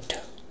conduct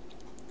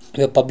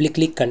were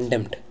publicly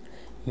condemned,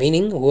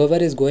 meaning whoever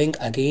is going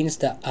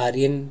against the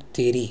Aryan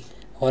theory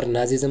or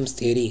Nazism's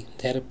theory,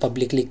 they are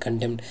publicly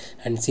condemned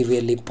and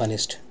severely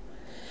punished.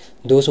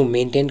 Those who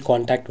maintained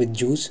contact with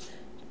Jews,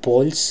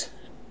 Poles,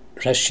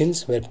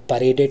 Russians were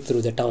paraded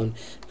through the town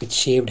with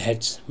shaved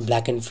heads,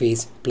 blackened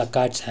face,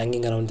 placards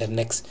hanging around their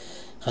necks,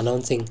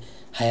 announcing,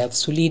 "I have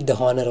sullied the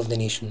honor of the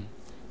nation."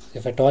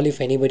 If at all,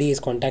 if anybody is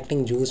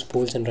contacting Jews,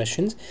 Poles, and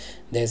Russians,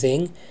 they are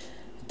saying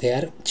they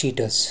are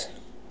cheaters.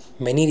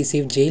 Many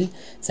received jail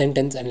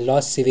sentence and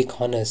lost civic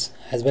honors,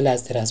 as well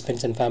as their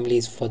husbands and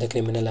families for the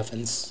criminal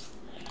offense.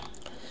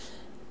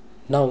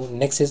 Now,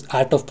 next is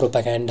art of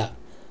propaganda.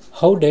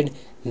 How did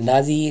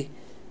Nazi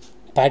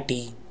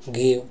party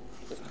give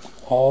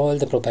all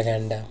the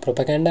propaganda?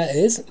 Propaganda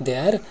is they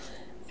are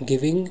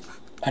giving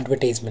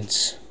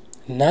advertisements.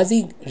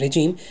 Nazi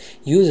regime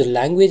used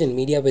language and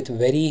media with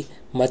very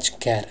much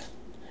care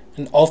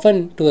and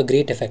often to a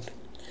great effect.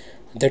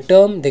 The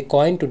term they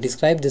coined to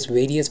describe these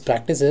various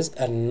practices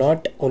are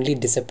not only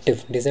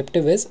deceptive.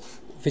 Deceptive is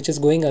which is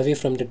going away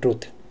from the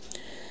truth.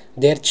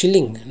 They are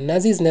chilling.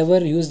 Nazis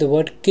never used the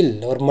word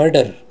kill or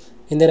murder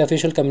in their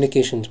official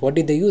communications. What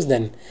did they use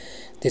then?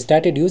 They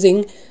started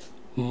using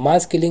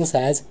mass killings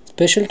as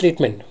special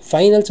treatment,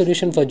 final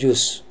solution for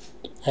Jews,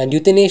 and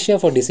euthanasia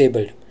for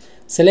disabled,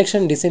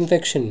 selection,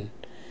 disinfection.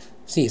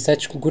 See,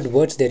 such good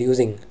words they're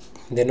using.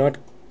 They're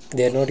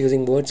not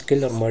using words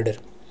kill or murder.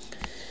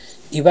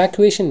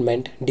 Evacuation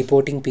meant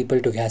deporting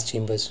people to gas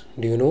chambers.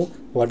 Do you know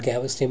what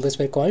gas chambers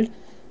were called?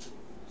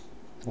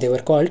 They were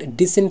called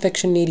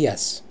disinfection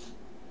areas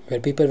where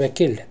people were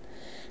killed,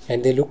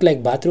 and they looked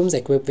like bathrooms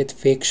equipped with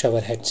fake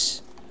shower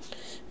heads.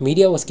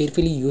 Media was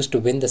carefully used to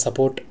win the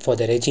support for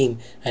the regime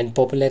and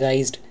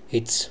popularized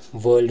its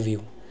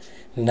worldview.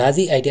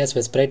 Nazi ideas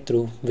were spread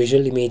through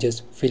visual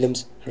images,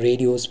 films,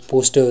 radios,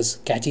 posters,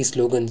 catchy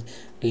slogans,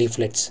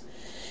 leaflets.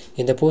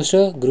 In the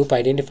poster, group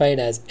identified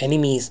as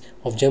enemies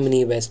of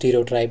Germany were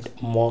stereotyped,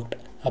 mocked,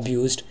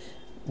 abused,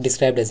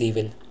 described as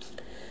evil.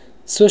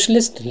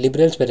 Socialist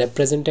liberals were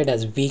represented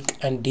as weak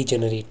and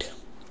degenerate.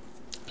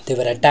 They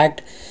were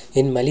attacked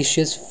in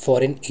malicious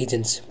foreign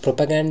agents.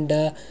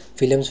 Propaganda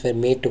films were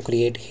made to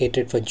create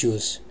hatred for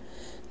Jews.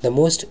 The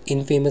most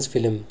infamous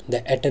film,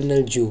 The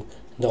Eternal Jew,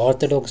 The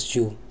Orthodox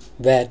Jew,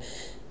 were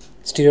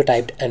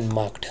stereotyped and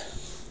marked.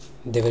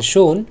 They were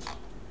shown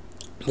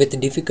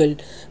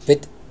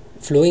with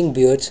flowing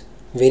beards,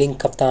 wearing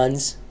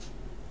kaftans,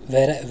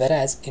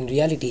 whereas in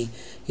reality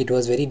it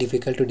was very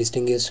difficult to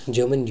distinguish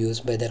German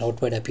Jews by their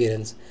outward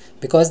appearance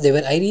because they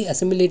were highly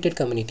assimilated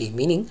community,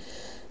 meaning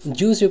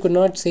Jews you could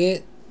not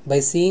say by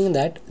seeing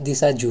that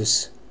these are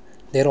Jews.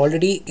 They are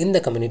already in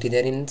the community, they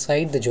are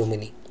inside the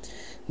Germany.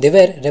 They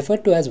were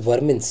referred to as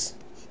vermins.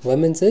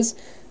 Vermins is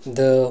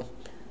the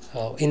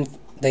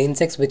the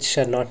insects which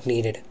are not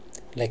needed,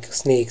 like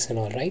snakes and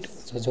all, right?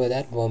 So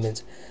that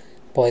vermins,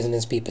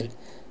 poisonous people,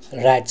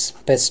 rats,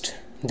 pest.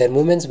 Their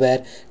movements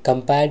were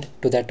compared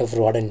to that of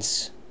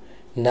rodents.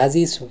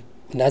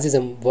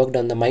 Nazism worked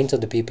on the minds of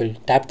the people,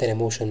 tapped their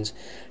emotions,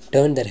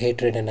 turned their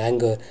hatred and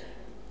anger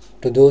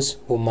to those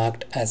who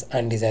marked as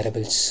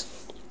undesirables.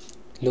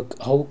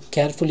 Look how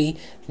carefully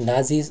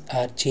Nazis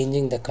are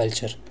changing the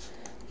culture.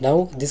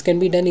 Now this can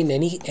be done in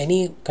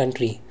any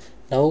country.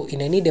 Now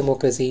in any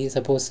democracy,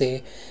 suppose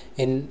say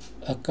in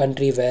a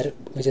country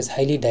which is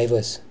highly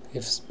diverse,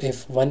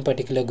 if one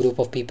particular group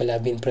of people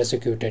have been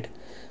persecuted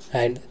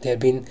and they have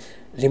been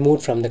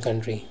removed from the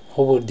country,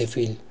 how would they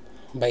feel?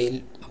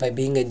 By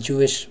being a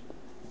Jewish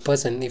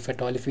person, if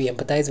at all, if we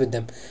empathize with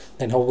them,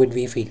 then how would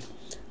we feel?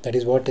 That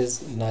is what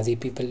is Nazi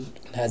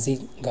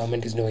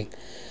government is doing.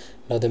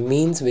 Now the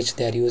means which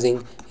they are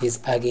using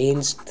is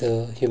against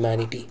the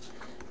humanity.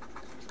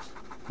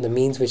 The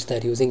means which they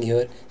are using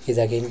here is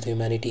against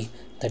humanity.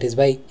 That is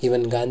why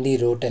even Gandhi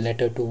wrote a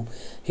letter to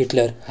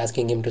Hitler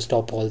asking him to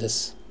stop all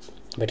this.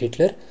 But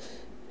Hitler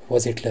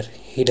was Hitler.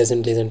 He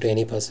doesn't listen to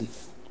any person.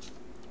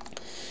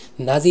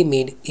 Nazi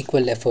made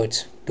equal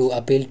efforts to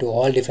appeal to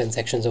all different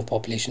sections of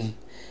population.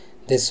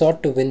 They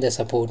sought to win their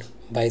support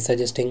by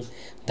suggesting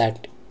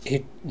that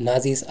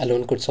Nazis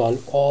alone could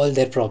solve all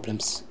their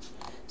problems.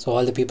 So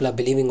all the people are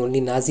believing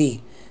only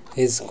Nazi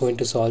is going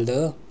to solve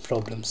the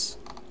problems.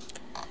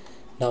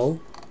 Now,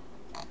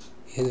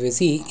 here we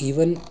see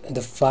even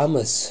the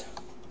farmers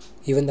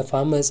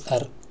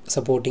are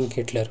supporting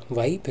Hitler.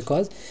 Why?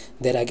 Because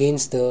they're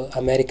against the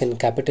American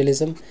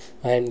capitalism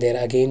and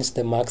they're against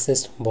the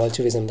Marxist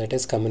Bolshevism, that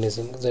is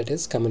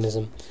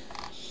communism.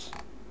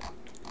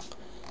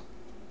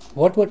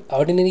 What were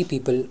ordinary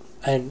people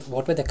and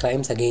what were the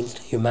crimes against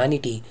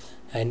humanity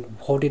and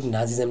how did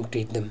Nazism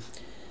treat them?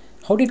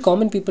 How did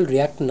common people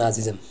react to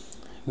Nazism?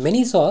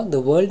 Many saw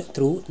the world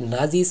through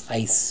Nazis'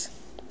 eyes,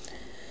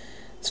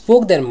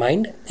 spoke their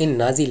mind in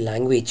Nazi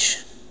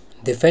language.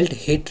 They felt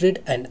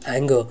hatred and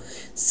anger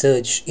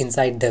surge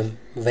inside them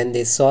when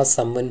they saw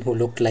someone who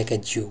looked like a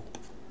Jew.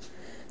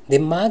 They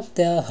marked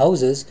their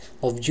houses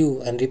of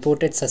Jew and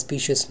reported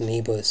suspicious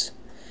neighbors.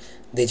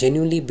 They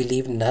genuinely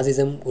believed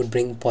Nazism would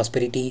bring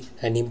prosperity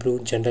and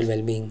improve general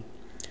well being.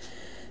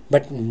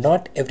 But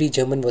not every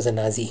German was a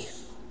Nazi.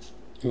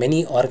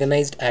 Many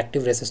organized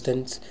active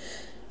resistance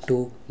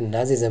to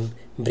Nazism,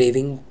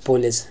 braving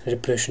police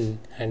repression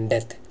and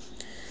death.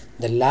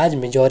 The large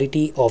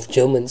majority of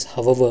Germans,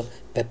 however,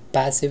 were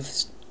passive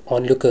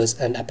onlookers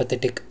and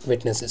apathetic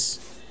witnesses.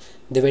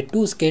 They were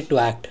too scared to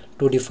act,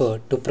 to defer,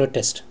 to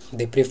protest.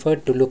 They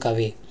preferred to look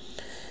away.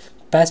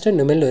 Pastor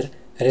Niemöller,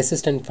 a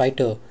resistant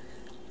fighter,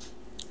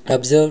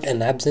 observed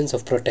an absence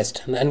of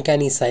protest, an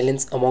uncanny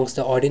silence amongst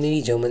the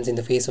ordinary Germans in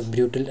the face of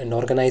brutal and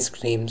organized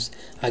crimes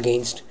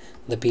against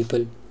the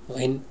people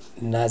in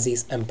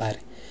Nazi's empire.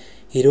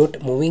 He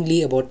wrote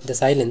movingly about the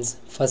silence.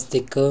 First they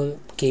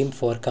came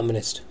for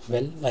communist.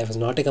 Well, I was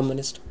not a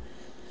communist,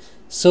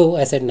 so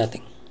I said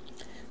nothing.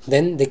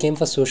 Then they came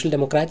for social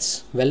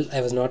democrats. Well,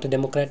 I was not a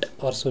democrat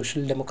or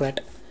social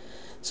democrat,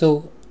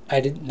 so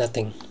I did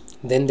nothing.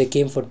 Then they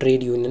came for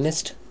trade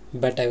unionist,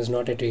 but I was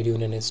not a trade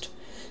unionist.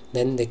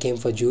 Then they came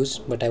for Jews,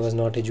 but I was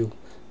not a Jew,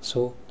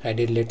 so I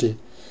did little.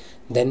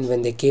 Then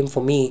when they came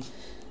for me,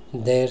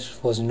 there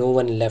was no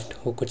one left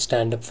who could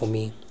stand up for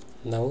me.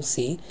 Now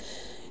see,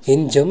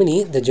 in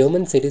Germany, the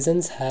German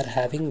citizens are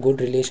having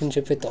good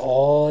relationship with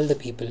all the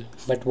people.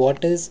 But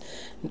what is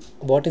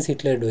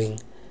Hitler doing?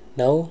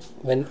 Now,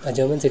 when a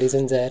German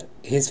citizen there,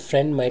 his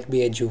friend might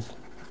be a Jew,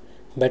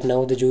 but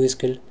now the Jew is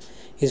killed.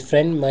 His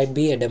friend might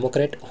be a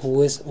Democrat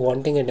who is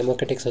wanting a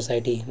democratic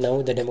society.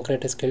 Now the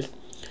Democrat is killed.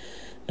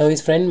 Now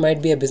his friend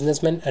might be a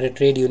businessman or a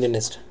trade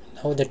unionist.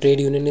 Now the trade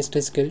unionist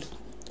is killed.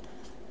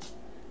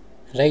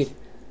 Right?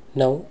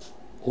 Now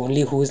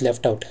only who is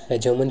left out? A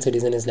German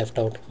citizen is left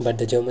out, but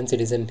the German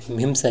citizen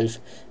himself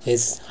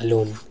is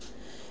alone.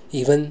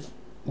 Even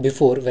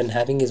before, when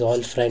having his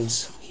all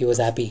friends, he was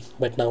happy,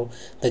 but now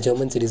the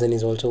German citizen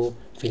is also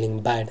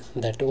feeling bad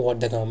that what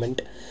the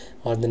government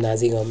or the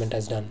Nazi government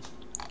has done.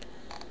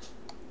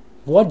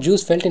 What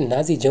Jews felt in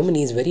Nazi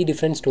Germany is very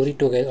different story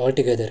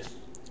altogether.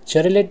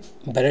 Charlotte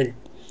Barrel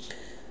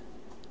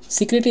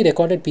secretly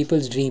recorded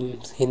people's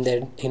dreams in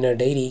her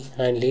diary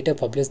and later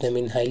published them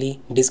in highly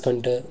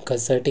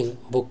disconcerting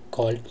book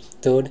called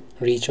Third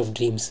Reach of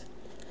Dreams.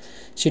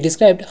 She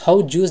described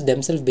how Jews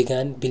themselves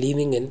began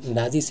believing in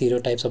Nazi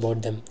stereotypes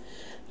about them.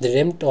 They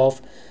dreamt of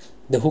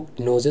the hooked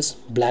noses,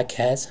 black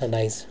hairs and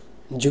eyes,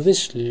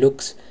 Jewish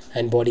looks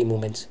and body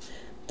movements.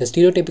 The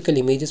stereotypical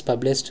images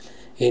published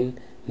in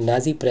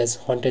Nazi press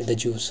haunted the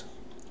Jews.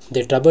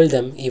 They troubled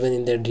them even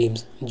in their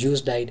dreams.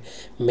 Jews died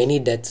many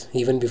deaths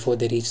even before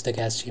they reached the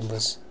gas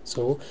chambers.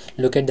 So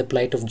look at the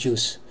plight of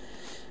Jews.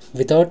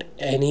 Without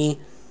any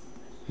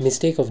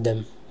mistake of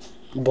them,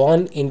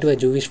 born into a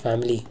Jewish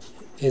family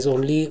is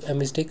only a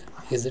mistake,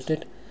 isn't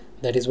it?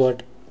 That is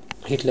what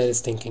Hitler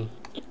is thinking.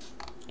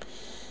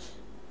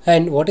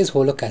 And what is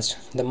Holocaust?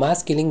 The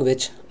mass killing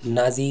which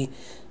Nazi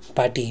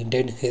party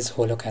did is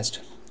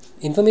Holocaust.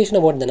 Information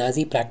about the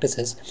Nazi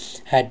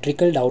practices had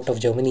trickled out of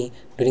Germany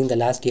during the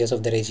last years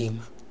of the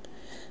regime.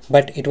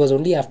 But it was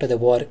only after the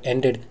war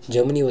ended,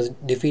 Germany was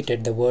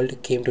defeated, the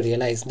world came to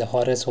realize the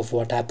horrors of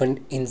what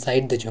happened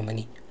inside the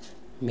Germany.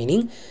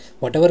 Meaning,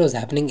 whatever was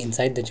happening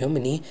inside the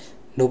Germany,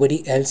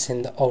 nobody else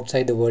in the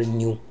outside the world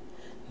knew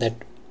that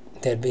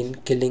they had been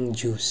killing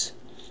Jews.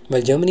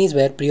 While Germans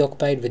were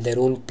preoccupied with their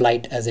own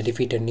plight as a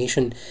defeated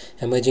nation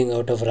emerging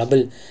out of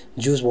rubble,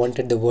 Jews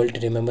wanted the world to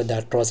remember the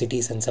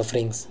atrocities and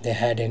sufferings they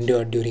had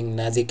endured during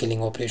Nazi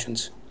killing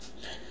operations,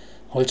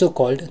 also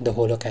called the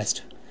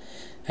Holocaust.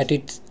 At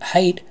its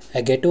height,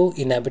 a ghetto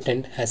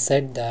inhabitant has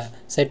said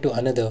to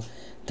another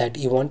that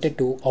he wanted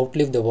to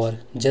outlive the war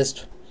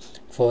just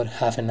for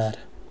half an hour.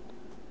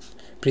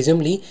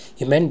 Presumably,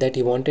 he meant that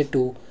he wanted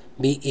to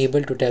be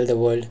able to tell the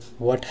world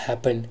what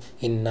happened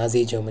in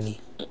Nazi Germany.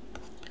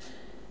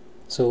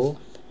 So,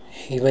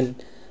 even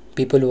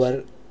people who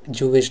are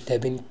Jewish, they've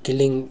been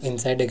killing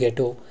inside a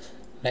ghetto,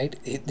 right?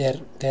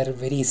 They're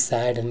very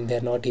sad and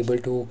they're not able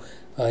to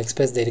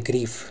express their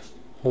grief.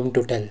 Whom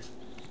to tell?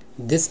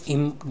 This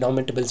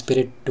indomitable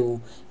spirit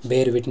to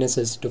bear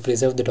witnesses to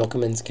preserve the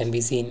documents can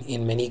be seen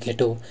in many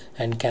ghetto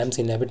and camps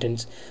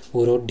inhabitants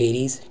who wrote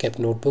diaries, kept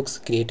notebooks,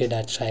 created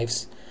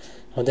archives.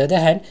 On the other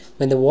hand,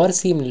 when the war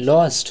seemed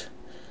lost,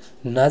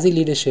 Nazi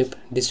leadership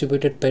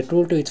distributed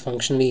petrol to its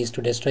functionaries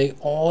to destroy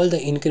all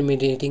the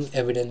incriminating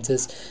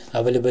evidences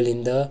available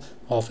in the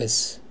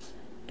office.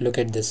 Look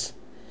at this.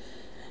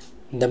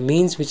 The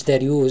means which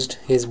they're used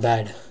is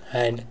bad,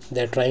 and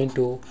they're trying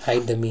to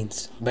hide the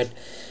means. But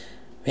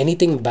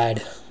anything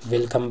bad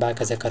will come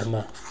back as a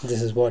karma.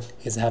 This is what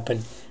has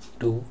happened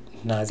to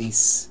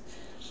Nazis.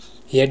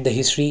 Yet the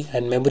history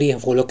and memory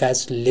of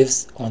Holocaust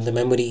lives on the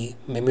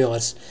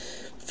memoirs,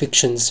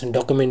 fictions,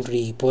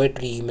 documentary,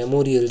 poetry,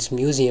 memorials,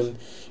 museum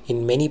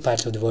in many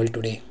parts of the world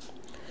today.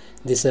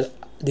 These are,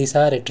 these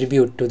are a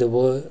tribute to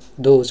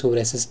those who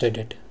resisted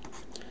it.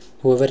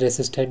 Whoever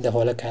resisted the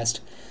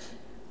Holocaust,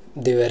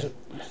 they were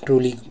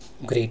truly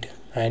great,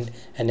 and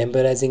an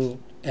embarrassing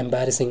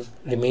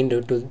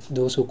reminder to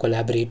those who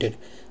collaborated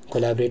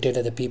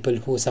are the people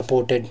who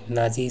supported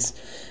Nazis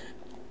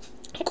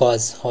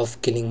cause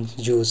of killing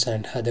Jews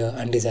and other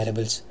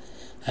undesirables,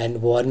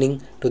 and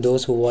warning to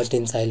those who watched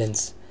in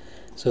silence.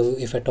 So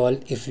if at all,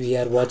 if we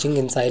are watching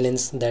in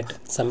silence that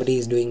somebody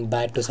is doing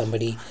bad to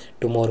somebody,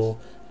 tomorrow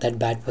that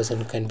bad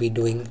person can be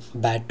doing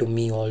bad to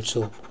me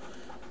also.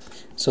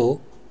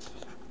 So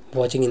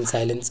watching in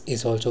silence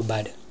is also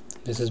bad.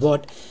 This is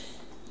what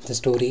the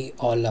story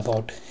all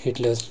about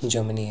Hitler's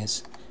Germany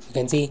is. You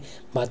can see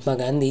Mahatma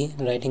Gandhi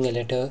writing a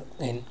letter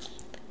in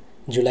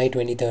July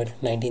 23rd,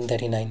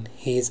 1939.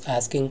 He is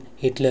asking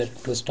Hitler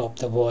to stop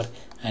the war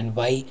and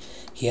why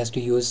he has to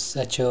use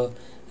such a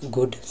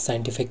good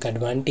scientific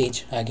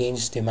advantage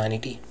against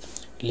humanity.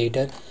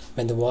 Later,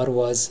 when the war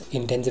was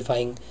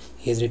intensifying,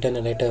 he has written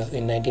a letter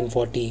in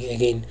 1940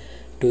 again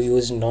to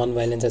use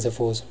non-violence as a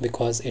force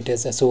because it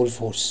is a sole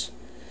force.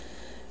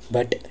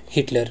 But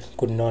Hitler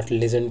could not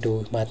listen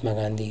to Mahatma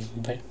Gandhi.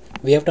 But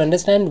we have to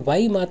understand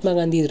why Mahatma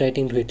Gandhi is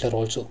writing to Hitler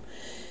also.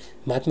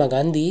 Mahatma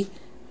Gandhi,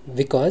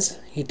 because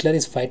Hitler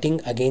is fighting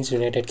against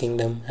United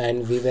Kingdom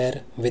and we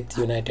were with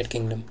United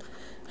Kingdom.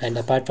 And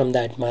apart from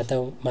that,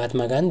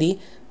 Mahatma Gandhi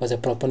was a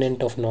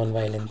proponent of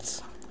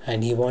non-violence,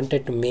 and he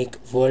wanted to make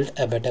world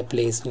a better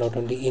place, not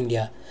only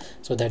India.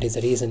 So that is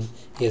the reason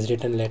he has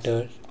written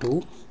letter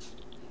to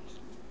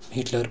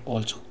Hitler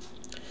also.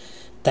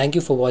 Thank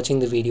you for watching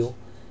the video.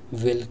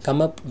 We'll come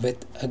up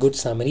with a good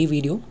summary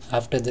video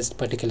after this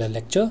particular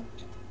lecture.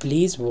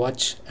 Please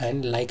watch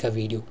and like our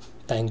video.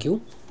 Thank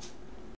you.